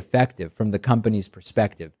 very effective from the company's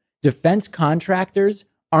perspective. Defense contractors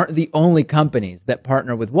aren't the only companies that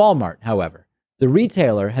partner with Walmart, however. The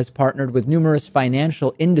retailer has partnered with numerous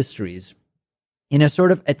financial industries in a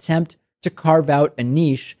sort of attempt to carve out a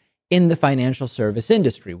niche in the financial service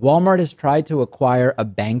industry. Walmart has tried to acquire a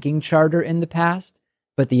banking charter in the past,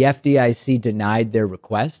 but the FDIC denied their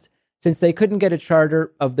request. Since they couldn't get a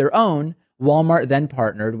charter of their own, Walmart then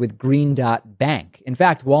partnered with Green Dot Bank. In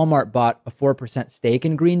fact, Walmart bought a 4% stake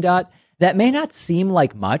in Green Dot. That may not seem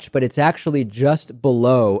like much, but it's actually just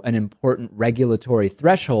below an important regulatory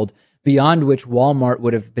threshold beyond which Walmart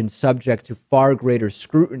would have been subject to far greater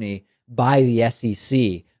scrutiny by the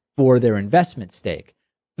SEC for their investment stake.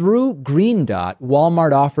 Through Green Dot,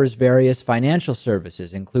 Walmart offers various financial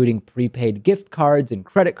services, including prepaid gift cards and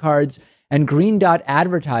credit cards, and Green Dot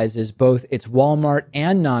advertises both its Walmart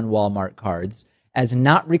and non-Walmart cards as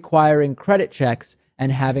not requiring credit checks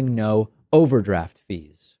and having no overdraft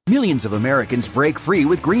fees. Millions of Americans break free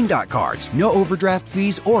with Green Dot cards. No overdraft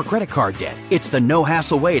fees or credit card debt. It's the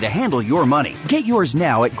no-hassle way to handle your money. Get yours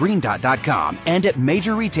now at greendot.com and at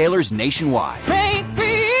major retailers nationwide. Break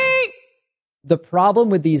free! The problem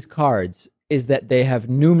with these cards is that they have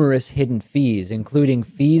numerous hidden fees, including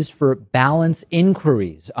fees for balance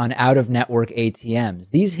inquiries on out-of-network ATMs.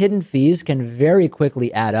 These hidden fees can very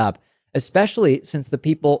quickly add up, especially since the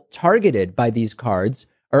people targeted by these cards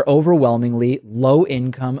are overwhelmingly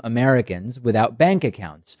low-income Americans without bank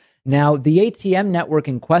accounts. Now, the ATM network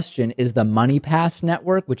in question is the MoneyPass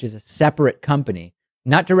network, which is a separate company,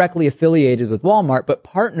 not directly affiliated with Walmart, but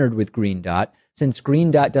partnered with Green Dot, since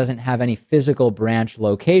Green Dot doesn't have any physical branch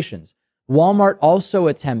locations. Walmart also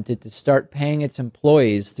attempted to start paying its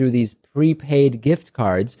employees through these prepaid gift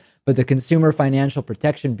cards, but the Consumer Financial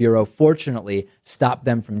Protection Bureau fortunately stopped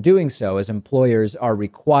them from doing so, as employers are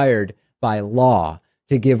required by law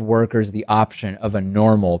to give workers the option of a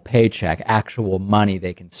normal paycheck, actual money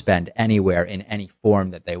they can spend anywhere in any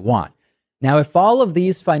form that they want. Now, if all of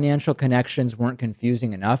these financial connections weren't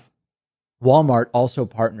confusing enough, Walmart also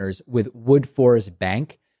partners with Woodforest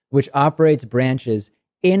Bank, which operates branches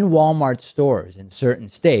in Walmart stores in certain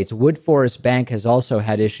states. Woodforest Bank has also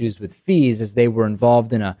had issues with fees as they were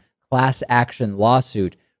involved in a class action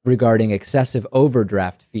lawsuit regarding excessive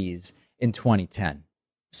overdraft fees in 2010.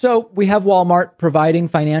 So we have Walmart providing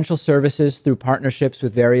financial services through partnerships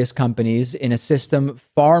with various companies in a system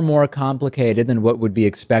far more complicated than what would be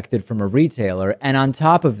expected from a retailer. And on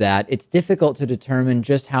top of that, it's difficult to determine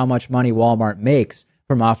just how much money Walmart makes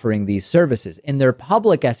from offering these services. In their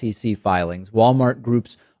public SEC filings, Walmart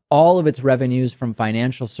groups all of its revenues from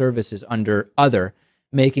financial services under other,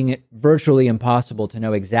 making it virtually impossible to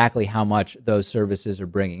know exactly how much those services are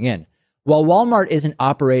bringing in. While Walmart isn't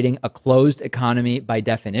operating a closed economy by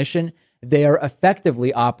definition, they are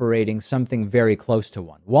effectively operating something very close to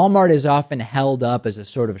one. Walmart is often held up as a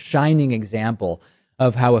sort of shining example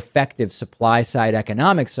of how effective supply-side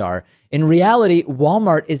economics are. In reality,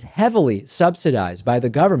 Walmart is heavily subsidized by the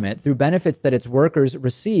government through benefits that its workers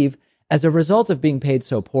receive as a result of being paid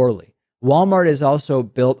so poorly. Walmart is also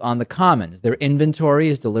built on the commons. Their inventory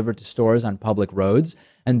is delivered to stores on public roads,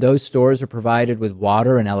 and those stores are provided with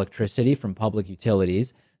water and electricity from public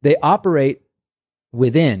utilities. They operate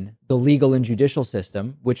within the legal and judicial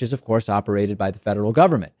system, which is, of course, operated by the federal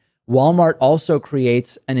government. Walmart also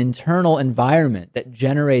creates an internal environment that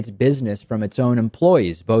generates business from its own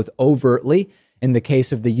employees, both overtly, in the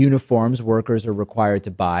case of the uniforms workers are required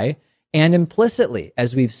to buy, and implicitly,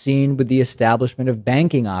 as we've seen with the establishment of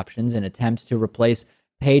banking options and attempts to replace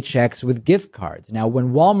paychecks with gift cards. Now,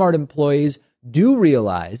 when Walmart employees do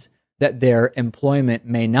realize that their employment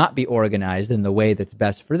may not be organized in the way that's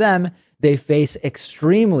best for them, they face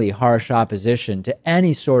extremely harsh opposition to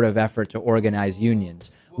any sort of effort to organize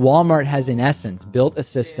unions. Walmart has, in essence, built a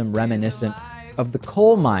system reminiscent of the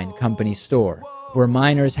coal mine company store, where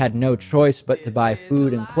miners had no choice but to buy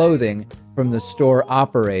food and clothing from the store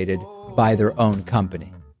operated by their own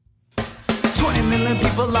company. 20 million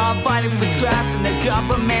people are fighting for scraps, and the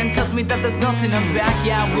government tells me that there's no turning back.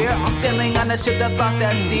 Yeah, we're all sailing on a ship that's lost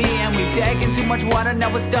at sea, and we've taken too much water,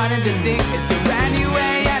 now we're starting to sink. Is there any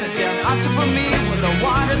way out? Is there an option for me? When the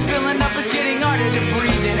water's filling up, it's getting harder to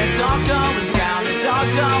breathe, and it's all going down, it's all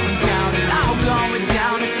going down, it's all going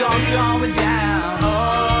down, it's all going down.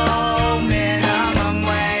 Oh, minimum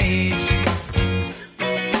wage.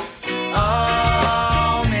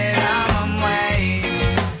 Oh, minimum wage.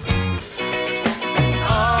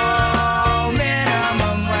 Oh,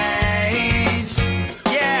 minimum wage.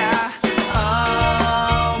 Yeah.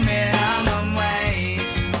 Oh, minimum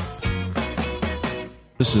wage.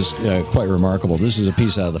 This is quite remarkable. This is a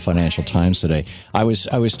piece out of the Financial Times today. I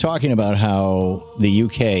was talking about how the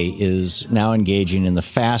UK is now engaging in the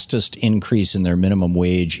fastest increase in their minimum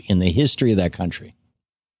wage in the history of that country.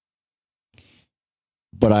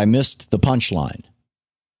 But I missed the punchline.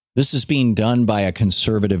 This is being done by a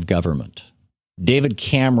conservative government. David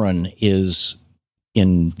Cameron is,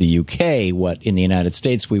 in the UK, what in the United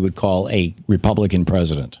States we would call a Republican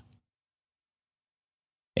president.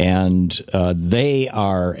 And they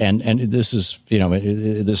are, and this is,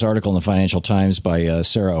 this article in the Financial Times by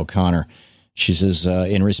Sarah O'Connor. She says,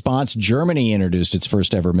 in response, Germany introduced its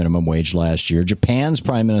first ever minimum wage last year. Japan's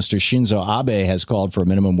Prime Minister Shinzo Abe has called for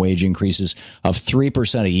minimum wage increases of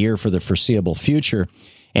 3% a year for the foreseeable future.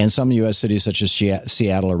 And some U.S. cities such as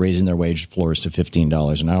Seattle are raising their wage floors to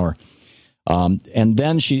 $15 an hour. And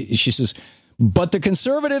then she says, but the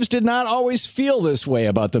conservatives did not always feel this way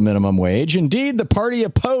about the minimum wage. Indeed, the party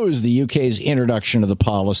opposed the UK's introduction of the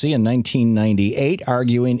policy in 1998,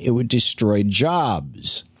 arguing it would destroy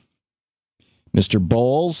jobs. Mr.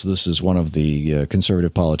 Bowles, this is one of the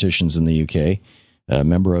conservative politicians in the UK, a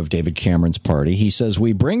member of David Cameron's party. He says,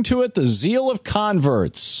 we bring to it the zeal of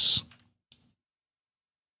converts,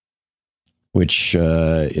 which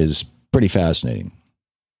is pretty fascinating.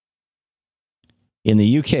 In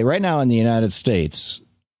the UK, right now in the United States,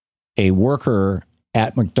 a worker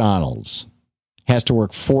at McDonald's has to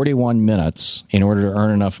work 41 minutes in order to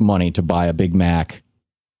earn enough money to buy a Big Mac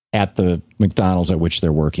at the McDonald's at which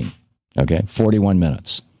they're working. Okay, 41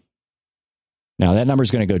 minutes. Now, that number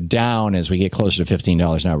is going to go down as we get closer to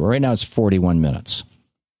 $15 an hour, but right now it's 41 minutes.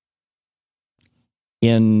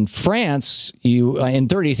 In France,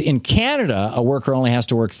 in Canada, a worker only has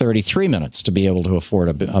to work 33 minutes to be able to afford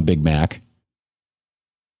a Big Mac,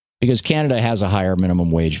 because Canada has a higher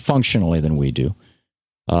minimum wage functionally than we do.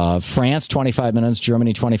 France, 25 minutes.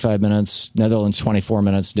 Germany, 25 minutes. Netherlands, 24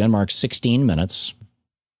 minutes. Denmark, 16 minutes.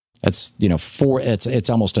 That's, it's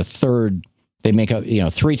almost a third. They make up,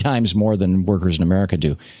 3 times more than workers in America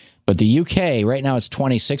do. But the UK, right now it's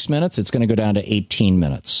 26 minutes. It's going to go down to 18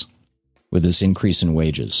 minutes with this increase in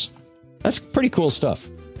wages. That's pretty cool stuff.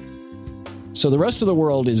 So the rest of the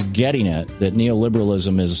world is getting it, that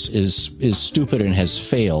neoliberalism is stupid and has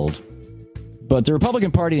failed. But the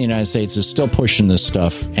Republican Party in the United States is still pushing this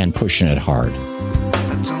stuff and pushing it hard.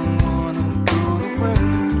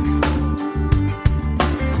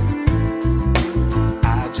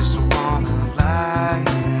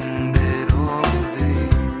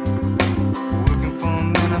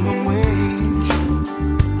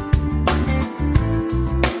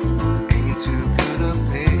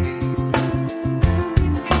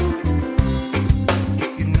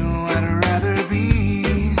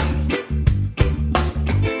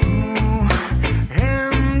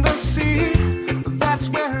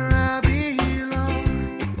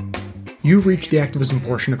 You've reached the activism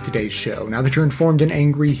portion of today's show. Now that you're informed and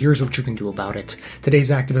angry, here's what you can do about it. Today's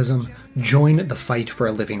activism: join the fight for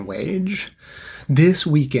a living wage. This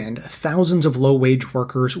weekend, thousands of low-wage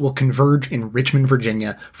workers will converge in Richmond,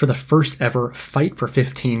 Virginia for the first ever Fight for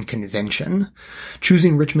 15 convention.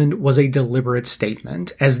 Choosing Richmond was a deliberate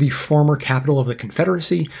statement. As the former capital of the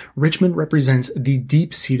Confederacy, Richmond represents the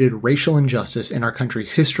deep-seated racial injustice in our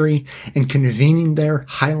country's history, and convening there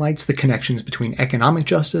highlights the connections between economic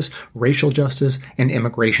justice, racial justice, and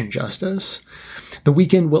immigration justice. The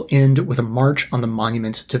weekend will end with a march on the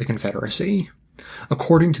monuments to the Confederacy.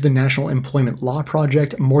 According to the National Employment Law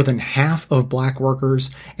Project, more than half of black workers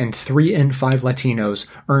and 3 in 5 Latinos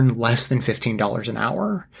earn less than $15 an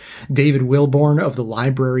hour. David Wilborn of the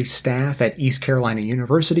library staff at East Carolina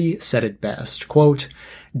University said it best, quote,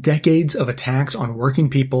 "Decades of attacks on working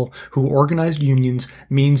people who organized unions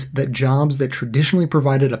means that jobs that traditionally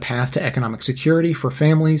provided a path to economic security for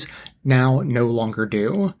families now no longer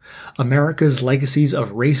do. America's legacies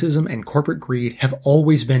of racism and corporate greed have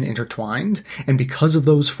always been intertwined, and because of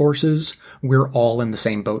those forces, we're all in the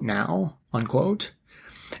same boat now," unquote.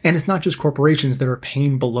 And it's not just corporations that are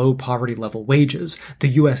paying below poverty level wages. The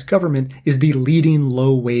U.S. government is the leading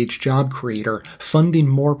low-wage job creator, funding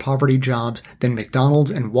more poverty jobs than McDonald's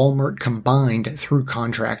and Walmart combined through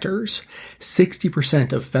contractors.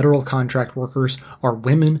 60% of federal contract workers are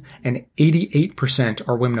women, and 88%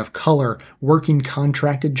 are women of color working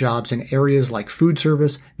contracted jobs in areas like food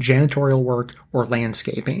service, janitorial work, or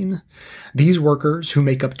landscaping. These workers, who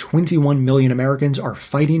make up 21 million Americans, are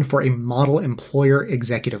fighting for a model employer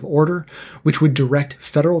executive order, which would direct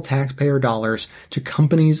federal taxpayer dollars to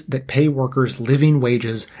companies that pay workers living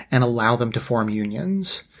wages and allow them to form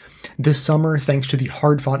unions. This summer, thanks to the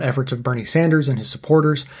hard-fought efforts of Bernie Sanders and his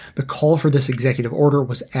supporters, the call for this executive order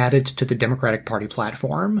was added to the Democratic Party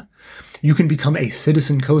platform. You can become a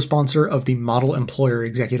citizen co-sponsor of the Model Employer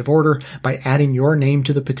Executive Order by adding your name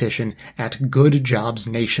to the petition at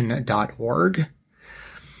goodjobsnation.org.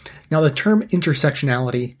 Now, the term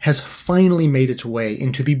intersectionality has finally made its way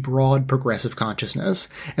into the broad progressive consciousness,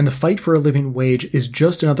 and the fight for a living wage is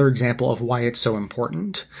just another example of why it's so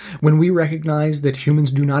important. When we recognize that humans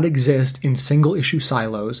do not exist in single-issue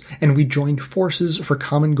silos, and we join forces for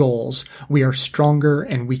common goals, we are stronger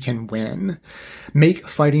and we can win. Make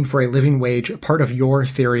fighting for a living wage part of your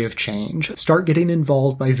theory of change. Start getting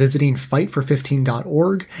involved by visiting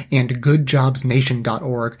fightfor15.org and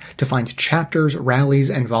goodjobsnation.org to find chapters, rallies,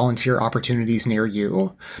 and volunteer opportunities near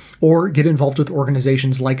you. Or get involved with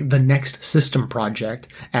organizations like the Next System Project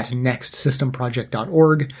at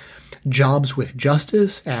nextsystemproject.org, Jobs with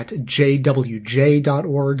Justice at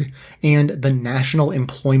jwj.org, and the National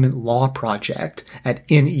Employment Law Project at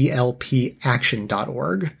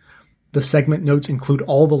nelpaction.org. The segment notes include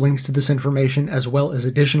all the links to this information as well as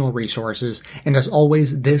additional resources, and as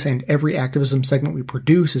always, this and every activism segment we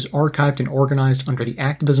produce is archived and organized under the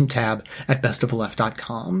Activism tab at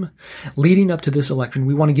bestoftheleft.com. Leading up to this election,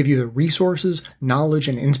 we want to give you the resources, knowledge,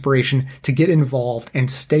 and inspiration to get involved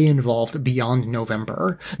and stay involved beyond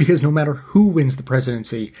November. Because no matter who wins the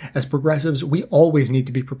presidency, as progressives, we always need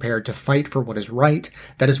to be prepared to fight for what is right.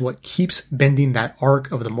 That is what keeps bending that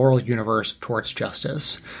arc of the moral universe towards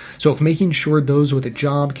justice. So if making sure those with a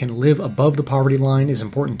job can live above the poverty line is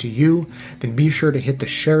important to you, then be sure to hit the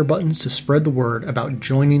share buttons to spread the word about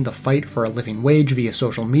joining the fight for a living wage via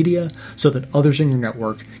social media so that others in your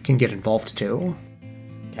network can get involved too.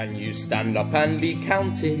 Can you stand up and be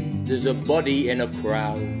counted as a body in a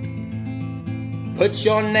crowd? Put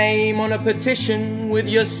your name on a petition with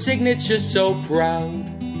your signature so proud.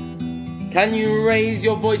 Can you raise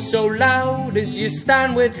your voice so loud as you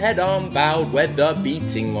stand with head unbowed, weather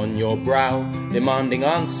beating on your brow, demanding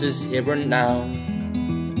answers here and now?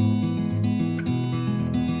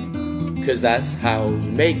 'Cause that's how you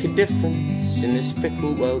make a difference in this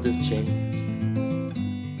fickle world of change.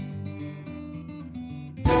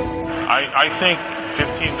 I think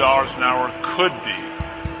 $15 an hour could be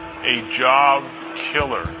a job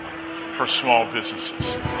killer for small businesses,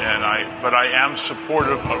 but I am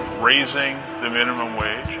supportive of raising the minimum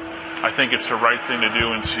wage. I think it's the right thing to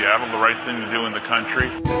do in Seattle, the right thing to do in the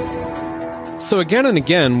country. So again and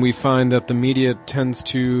again, we find that the media tends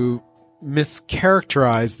to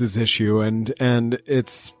mischaracterize this issue, and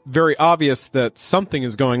it's very obvious that something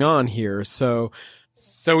is going on here. So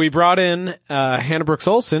we brought in Hannah Brooks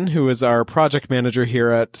Olson, who is our project manager here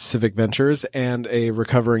at Civic Ventures and a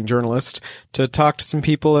recovering journalist, to talk to some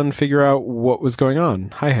people and figure out what was going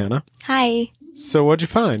on. Hi, Hannah. Hi. So what'd you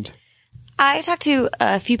find? I talked to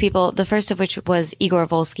a few people, the first of which was Igor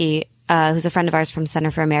Volsky, who's a friend of ours from Center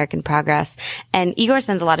for American Progress. And Igor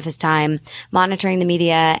spends a lot of his time monitoring the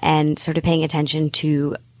media and sort of paying attention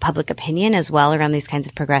to public opinion as well around these kinds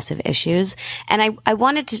of progressive issues. And I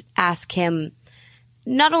wanted to ask him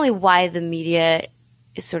not only why the media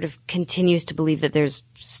sort of continues to believe that there's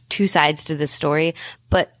two sides to this story,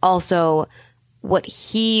 but also what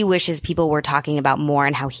he wishes people were talking about more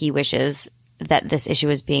and how he wishes that this issue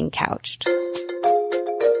is being couched.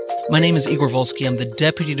 My name is Igor Volsky. I'm the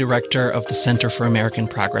Deputy Director of the Center for American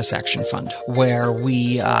Progress Action Fund, where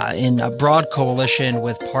we, in a broad coalition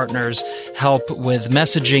with partners, help with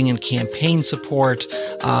messaging and campaign support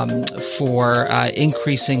for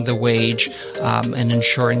increasing the wage and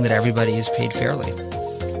ensuring that everybody is paid fairly.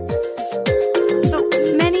 So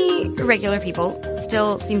many regular people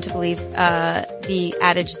still seem to believe the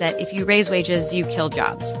adage that if you raise wages, you kill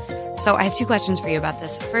jobs. So I have two questions for you about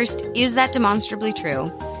this. First, is that demonstrably true?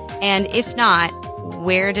 And if not,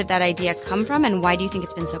 where did that idea come from, and why do you think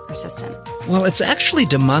it's been so persistent? Well, it's actually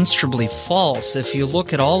demonstrably false. If you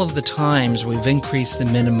look at all of the times we've increased the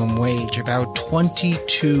minimum wage, about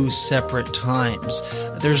 22 separate times,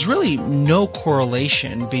 there's really no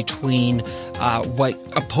correlation between what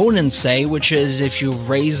opponents say, which is if you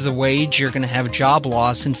raise the wage, you're going to have job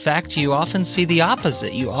loss. In fact, you often see the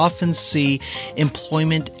opposite. You often see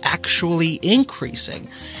employment actually increasing.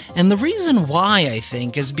 And the reason why, I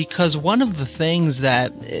think, is because one of the things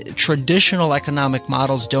that traditional economic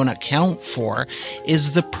models don't account for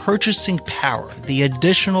is the purchasing power, the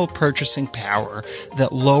additional purchasing power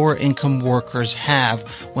that lower income workers have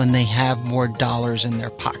when they have more dollars in their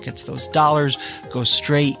pockets. Those dollars go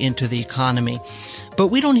straight into the economy. But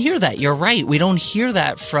we don't hear that. You're right. We don't hear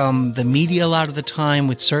that from the media a lot of the time.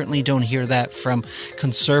 We certainly don't hear that from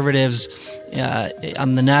conservatives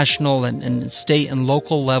on the national and state and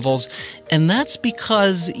local levels. And that's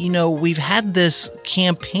because, we've had this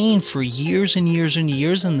campaign for years and years and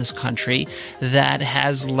years in this country that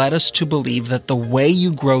has led us to believe that the way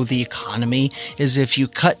you grow the economy is if you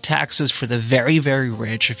cut taxes for the very, very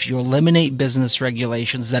rich, if you eliminate business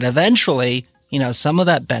regulations, that eventually some of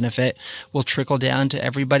that benefit will trickle down to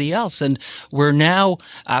everybody else. And we're now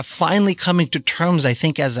finally coming to terms, I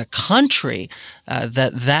think, as a country,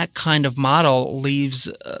 that kind of model leaves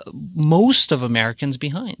most of Americans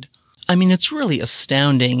behind. I mean, it's really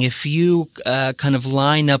astounding if you kind of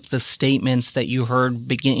line up the statements that you heard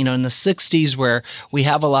in the 60s, where we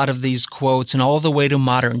have a lot of these quotes, and all the way to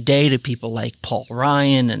modern day to people like Paul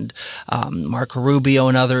Ryan and Marco Rubio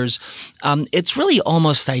and others. It's really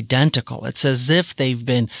almost identical. It's as if they've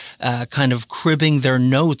been kind of cribbing their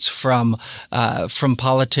notes from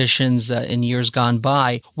politicians in years gone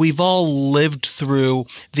by. We've all lived through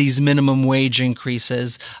these minimum wage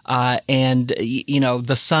increases, and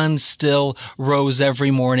the sun still rose every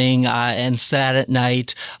morning and set at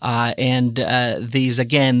night, and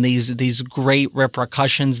these great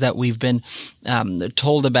repercussions that we've been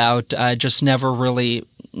told about just never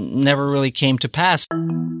really came to pass.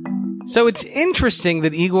 So it's interesting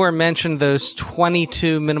that Igor mentioned those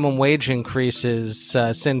 22 minimum wage increases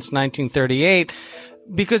since 1938,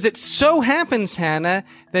 because it so happens, Hannah,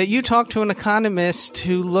 that you talked to an economist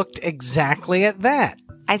who looked exactly at that.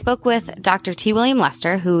 I spoke with Dr. T. William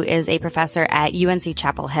Lester, who is a professor at UNC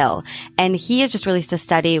Chapel Hill, and he has just released a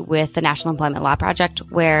study with the National Employment Law Project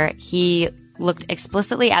where he looked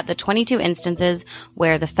explicitly at the 22 instances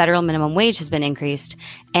where the federal minimum wage has been increased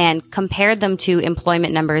and compared them to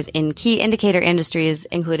employment numbers in key indicator industries,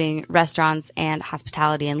 including restaurants and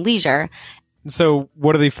hospitality and leisure. So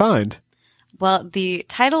what do they find? Well, the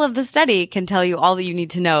title of the study can tell you all that you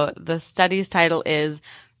need to know. The study's title is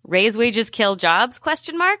Raise Wages Kill Jobs?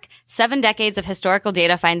 7 decades of historical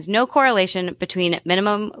data finds no correlation between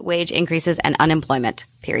minimum wage increases and unemployment,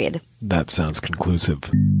 period. That sounds conclusive.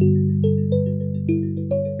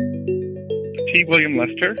 T. William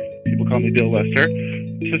Lester, people call me Bill Lester,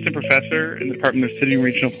 assistant professor in the Department of City and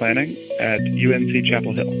Regional Planning at UNC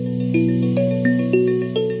Chapel Hill.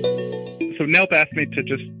 So NELP asked me to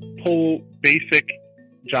just pull basic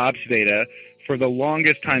jobs data for the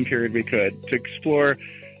longest time period we could to explore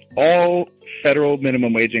all federal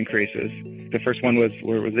minimum wage increases. The first one was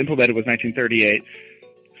where it was implemented was 1938.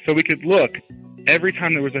 So we could look every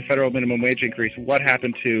time there was a federal minimum wage increase, what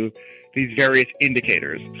happened to these various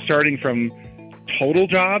indicators, starting from total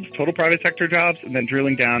jobs, total private sector jobs, and then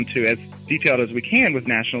drilling down to, as detailed as we can with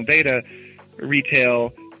national data,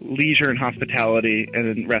 retail, leisure and hospitality, and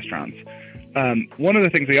then restaurants. One of the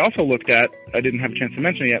things we also looked at, I didn't have a chance to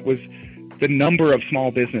mention it yet, was the number of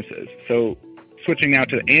small businesses. So switching now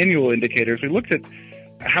to annual indicators, we looked at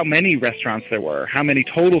how many restaurants there were, how many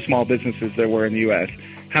total small businesses there were in the U.S.,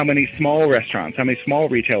 how many small restaurants, how many small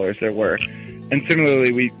retailers there were. And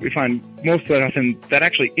similarly, we find most of that often that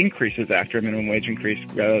actually increases after a minimum wage increase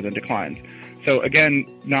rather than declines. So again,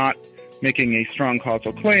 not making a strong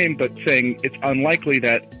causal claim, but saying it's unlikely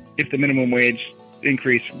that if the minimum wage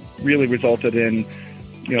increase really resulted in,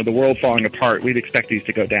 the world falling apart, we'd expect these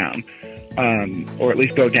to go down. Or at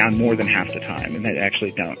least go down more than half the time, and they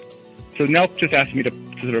actually don't. So NELP just asked me to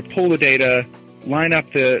sort of pull the data, line up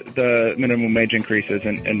the minimum wage increases,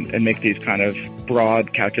 and make these kind of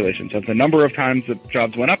broad calculations of the number of times the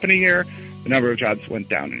jobs went up in a year, the number of jobs went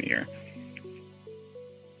down in a year.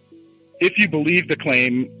 If you believe the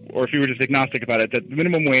claim, or if you were just agnostic about it, that the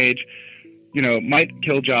minimum wage, might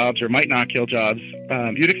kill jobs or might not kill jobs,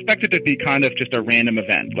 you'd expect it to be kind of just a random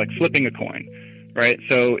event, like flipping a coin. Right?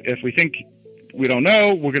 So if we think we don't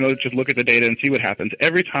know, we're going to just look at the data and see what happens.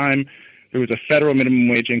 Every time there was a federal minimum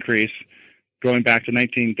wage increase going back to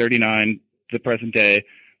 1939, the present day,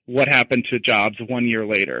 what happened to jobs 1 year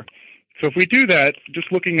later? So if we do that,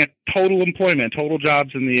 just looking at total employment, total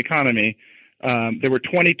jobs in the economy, there were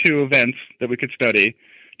 22 events that we could study,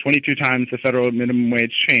 22 times the federal minimum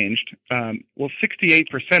wage changed.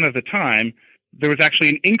 68% of the time, there was actually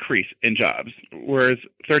an increase in jobs, whereas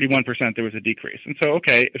 31% there was a decrease. And so,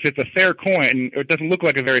 okay, if it's a fair coin, it doesn't look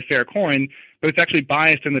like a very fair coin, but it's actually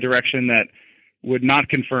biased in the direction that would not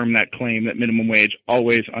confirm that claim that minimum wage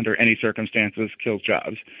always, under any circumstances, kills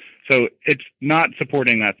jobs. So it's not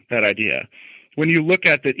supporting that idea. When you look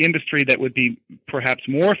at the industry that would be perhaps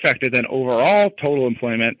more affected than overall total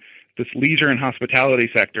employment, this leisure and hospitality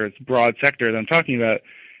sector, this broad sector that I'm talking about,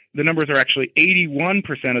 the numbers are actually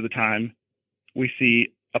 81% of the time we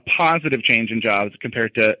see a positive change in jobs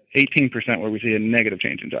compared to 18% where we see a negative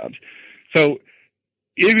change in jobs. So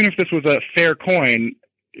even if this was a fair coin,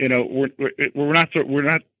 we're not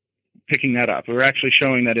picking that up. We're actually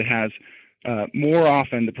showing that it has more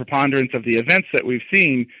often the preponderance of the events that we've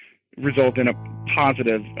seen result in a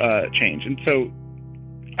positive change. And so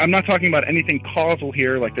I'm not talking about anything causal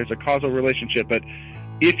here, like there's a causal relationship, but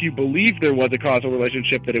if you believe there was a causal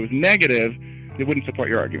relationship, that it was negative, it wouldn't support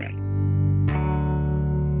your argument.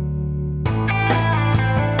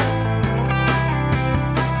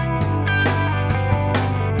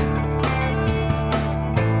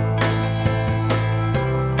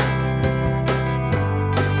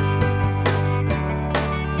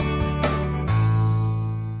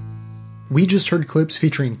 We just heard clips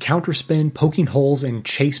featuring Counterspin poking holes in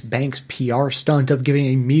Chase Bank's PR stunt of giving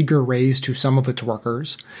a meager raise to some of its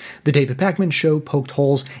workers. The David Pakman Show poked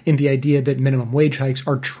holes in the idea that minimum wage hikes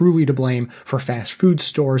are truly to blame for fast food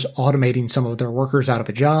stores automating some of their workers out of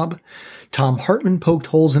a job. Tom Hartman poked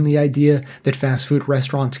holes in the idea that fast food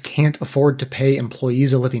restaurants can't afford to pay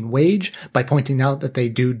employees a living wage by pointing out that they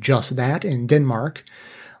do just that in Denmark.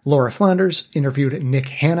 Laura Flanders interviewed Nick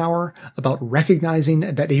Hanauer about recognizing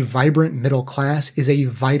that a vibrant middle class is a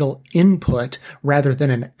vital input rather than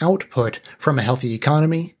an output from a healthy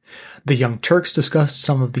economy. The Young Turks discussed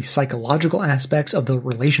some of the psychological aspects of the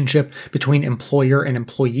relationship between employer and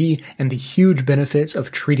employee and the huge benefits of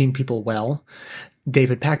treating people well.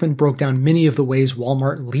 David Pakman broke down many of the ways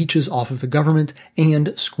Walmart leeches off of the government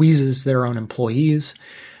and squeezes their own employees.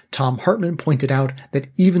 Tom Hartman pointed out that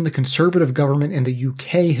even the conservative government in the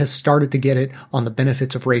UK has started to get it on the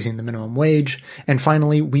benefits of raising the minimum wage. And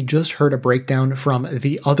finally, we just heard a breakdown from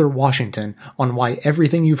The Other Washington on why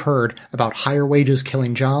everything you've heard about higher wages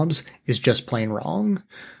killing jobs is just plain wrong.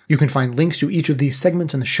 You can find links to each of these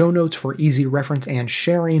segments in the show notes for easy reference and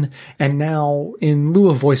sharing. And now, in lieu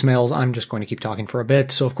of voicemails, I'm just going to keep talking for a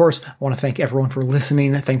bit. So, of course, I want to thank everyone for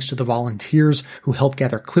listening. Thanks to the volunteers who helped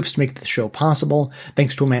gather clips to make the show possible.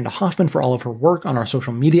 Thanks to Amanda Hoffman for all of her work on our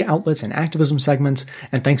social media outlets and activism segments.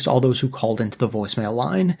 And thanks to all those who called into the voicemail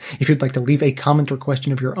line. If you'd like to leave a comment or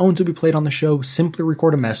question of your own to be played on the show, simply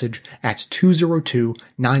record a message at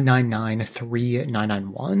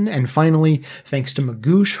 202-999-3991. And finally, thanks to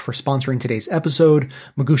Magoosh for sponsoring today's episode.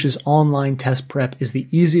 Magoosh's online test prep is the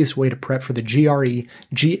easiest way to prep for the GRE,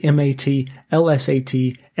 GMAT,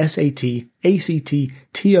 LSAT, SAT, ACT,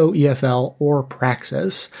 TOEFL, or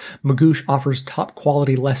Praxis. Magoosh offers top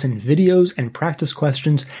quality lesson videos and practice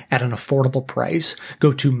questions at an affordable price.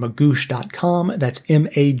 Go to magoosh.com, that's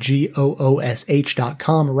MAGOOSH.com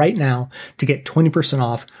right now to get 20%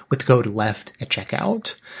 off with the code LEFT at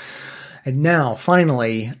checkout. And now,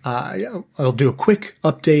 finally, I'll do a quick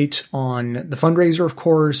update on the fundraiser, of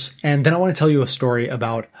course, and then I want to tell you a story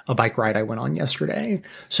about a bike ride I went on yesterday.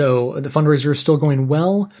 So the fundraiser is still going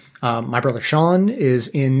well. My brother Sean is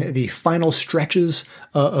in the final stretches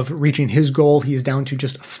of reaching his goal. He's down to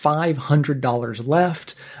just $500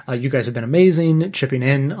 left. You guys have been amazing, chipping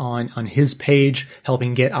in on his page,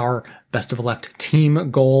 helping get our Best of the Left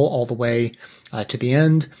team goal all the way to the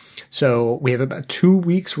end. So we have about 2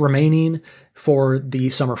 weeks remaining for the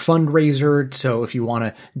summer fundraiser. So if you want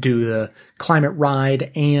to do the climate ride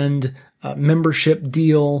and membership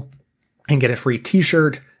deal and get a free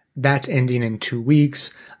t-shirt, that's ending in 2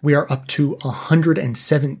 weeks. We are up to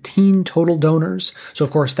 117 total donors. So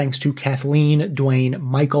of course, thanks to Kathleen, Dwayne,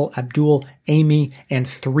 Michael, Abdul, Amy, and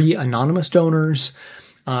 3 anonymous donors.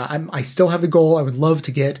 I still have the goal. I would love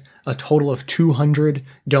to get a total of 200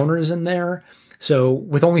 donors in there. So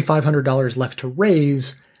with only $500 left to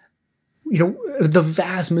raise, the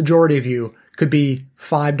vast majority of you could be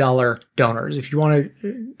 $5 donors. If you want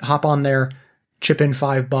to hop on there, chip in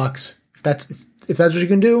 $5. If that's what you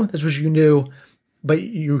can do, that's what you can do. But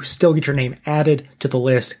you still get your name added to the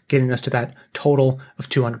list, getting us to that total of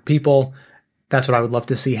 200 people. That's what I would love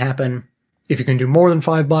to see happen. If you can do more than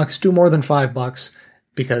 $5, do more than $5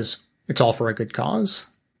 because it's all for a good cause.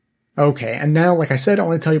 Okay, and now, like I said, I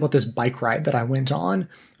want to tell you about this bike ride that I went on.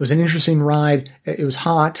 It was an interesting ride. It was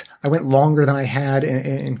hot. I went longer than I had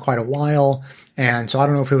in quite a while, and so I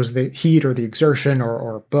don't know if it was the heat or the exertion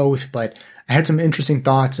or both, but I had some interesting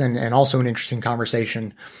thoughts and also an interesting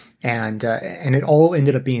conversation, and it all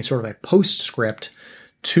ended up being sort of a postscript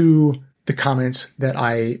to the comments that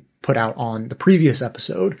I put out on the previous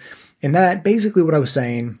episode. And that, basically what I was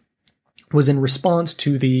saying was in response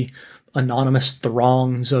to the anonymous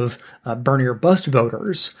throngs of Bernie or Bust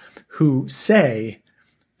voters who say,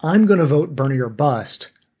 I'm going to vote Bernie or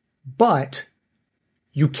Bust, but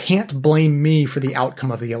you can't blame me for the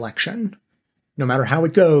outcome of the election. No matter how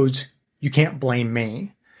it goes, you can't blame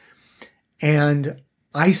me. And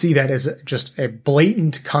I see that as just a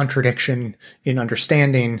blatant contradiction in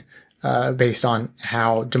understanding based on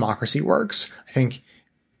how democracy works. I think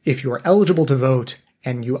if you are eligible to vote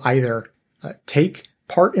and you either take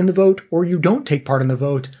part in the vote or you don't take part in the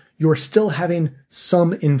vote, you're still having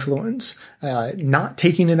some influence. Not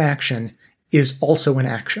taking an action is also an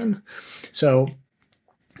action. So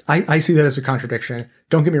I see that as a contradiction.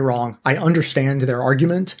 Don't get me wrong. I understand their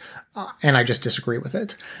argument, and I just disagree with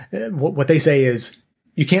it. What they say is,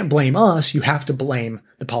 you can't blame us, you have to blame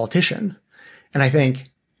the politician. And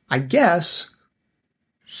I guess,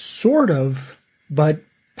 sort of, but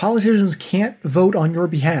politicians can't vote on your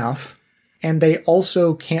behalf, and they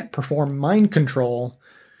also can't perform mind control.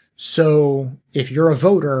 So if you're a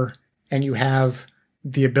voter and you have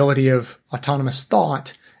the ability of autonomous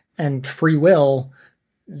thought and free will,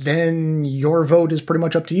 then your vote is pretty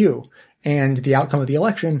much up to you. And the outcome of the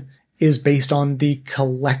election is based on the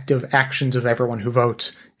collective actions of everyone who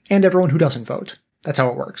votes and everyone who doesn't vote. That's how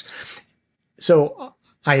it works. So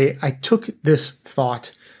I took this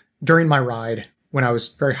thought during my ride when I was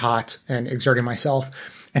very hot and exerting myself,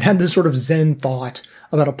 and had this sort of Zen thought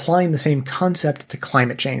about applying the same concept to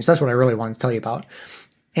climate change. That's what I really wanted to tell you about.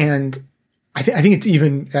 And I think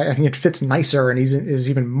it fits nicer and is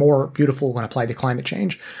even more beautiful when applied to climate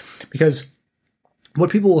change. Because what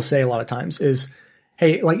people will say a lot of times is,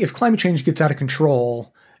 hey, like, if climate change gets out of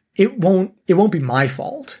control, it won't be my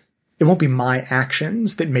fault. It won't be my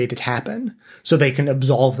actions that made it happen, so they can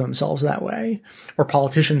absolve themselves that way. Or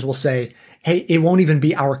politicians will say, hey, it won't even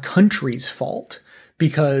be our country's fault,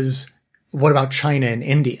 because what about China and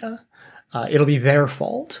India? It'll be their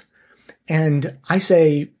fault. And I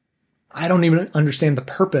say, I don't even understand the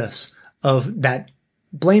purpose of that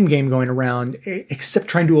blame game going around, except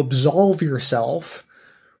trying to absolve yourself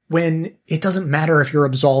when it doesn't matter if you're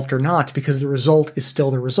absolved or not, because the result is still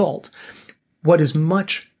the result. What is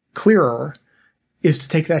much clearer is to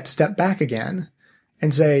take that step back again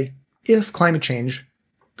and say, if climate change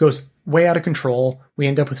goes way out of control, we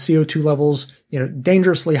end up with CO2 levels,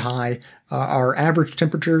 dangerously high, our average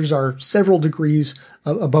temperatures are several degrees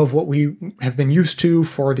above what we have been used to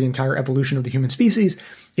for the entire evolution of the human species.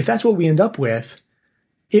 If that's what we end up with,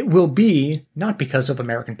 it will be not because of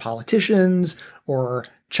American politicians or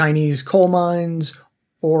Chinese coal mines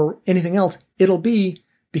or anything else. It'll be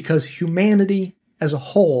because humanity as a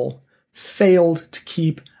whole failed to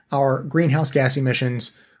keep our greenhouse gas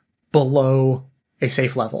emissions below a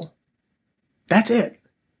safe level. That's it.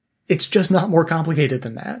 It's just not more complicated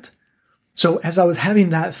than that. So as I was having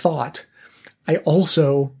that thought, I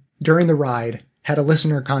also, during the ride, had a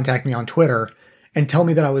listener contact me on Twitter and tell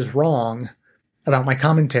me that I was wrong about my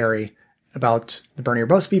commentary about the Burn Your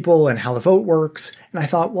Bus people and how the vote works. And I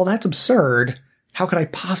thought, well, that's absurd. How could I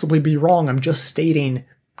possibly be wrong? I'm just stating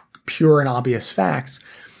pure and obvious facts.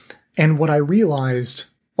 And what I realized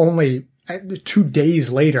only 2 days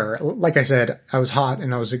later, like I said, I was hot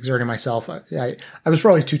and I was exerting myself. I was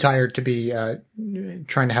probably too tired to be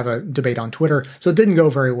trying to have a debate on Twitter, so it didn't go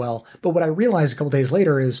very well. But what I realized a couple days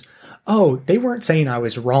later is, oh, they weren't saying I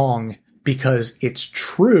was wrong because it's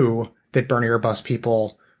true that Burn Your Bus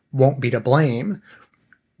people won't be to blame.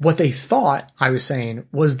 What they thought I was saying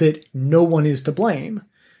was that no one is to blame.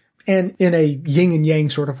 And in a yin and yang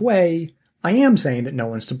sort of way, I am saying that no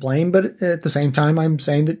one's to blame, but at the same time, I'm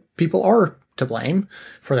saying that people are to blame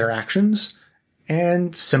for their actions.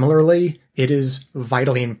 And similarly, it is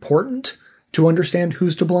vitally important to understand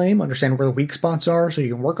who's to blame, understand where the weak spots are so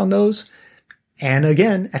you can work on those. And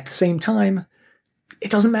again, at the same time,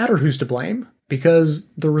 it doesn't matter who's to blame because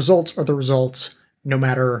the results are the results no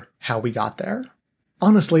matter how we got there.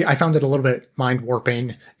 Honestly, I found it a little bit mind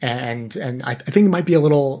warping and I think it might be a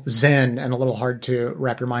little zen and a little hard to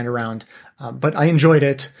wrap your mind around. But I enjoyed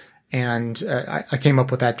it and I came up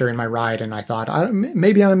with that during my ride and I thought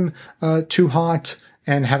maybe I'm too hot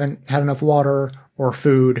and haven't had enough water or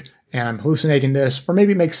food and I'm hallucinating this, or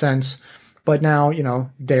maybe it makes sense. But now, a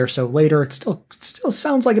day or so later, it still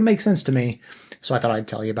sounds like it makes sense to me. So I thought I'd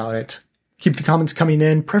tell you about it. Keep the comments coming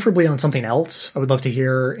in, preferably on something else. I would love to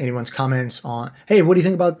hear anyone's comments on, hey, what do you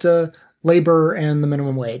think about labor and the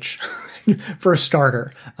minimum wage? For a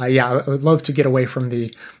starter. I would love to get away from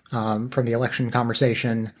the election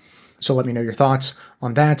conversation. So let me know your thoughts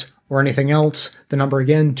on that or anything else, the number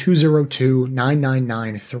again,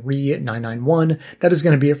 202-999-3991. That is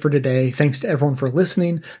going to be it for today. Thanks to everyone for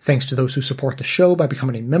listening. Thanks to those who support the show by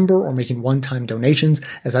becoming a member or making one-time donations,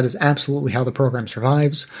 as that is absolutely how the program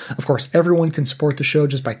survives. Of course, everyone can support the show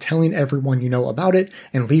just by telling everyone you know about it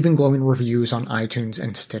and leaving glowing reviews on iTunes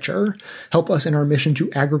and Stitcher. Help us in our mission to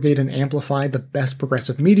aggregate and amplify the best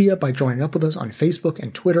progressive media by joining up with us on Facebook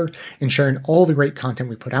and Twitter and sharing all the great content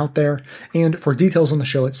we put out there. And for details on the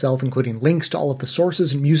show itself, including links to all of the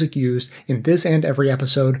sources and music used in this and every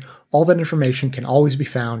episode, all that information can always be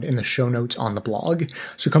found in the show notes on the blog.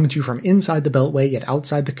 So coming to you from inside the Beltway, yet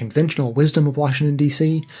outside the conventional wisdom of Washington,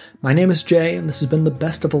 D.C., my name is Jay, and this has been the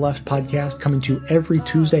Best of the Left podcast, coming to you every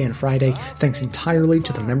Tuesday and Friday, thanks entirely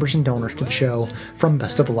to the members and donors to the show from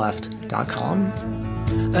bestoftheleft.com.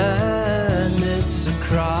 And it's a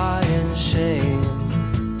crying shame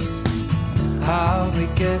how we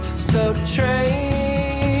get so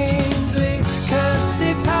trained. We can't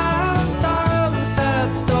see past our own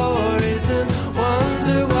sad stories and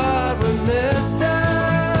wonder what we're missing.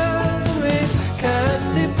 We can't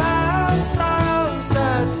see past our own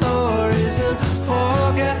sad stories and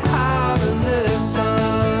forget how to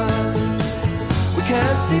listen. We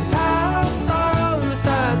can't see past our own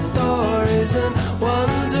sad stories and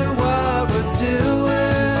wonder what we're doing.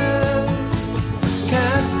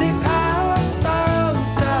 Can't see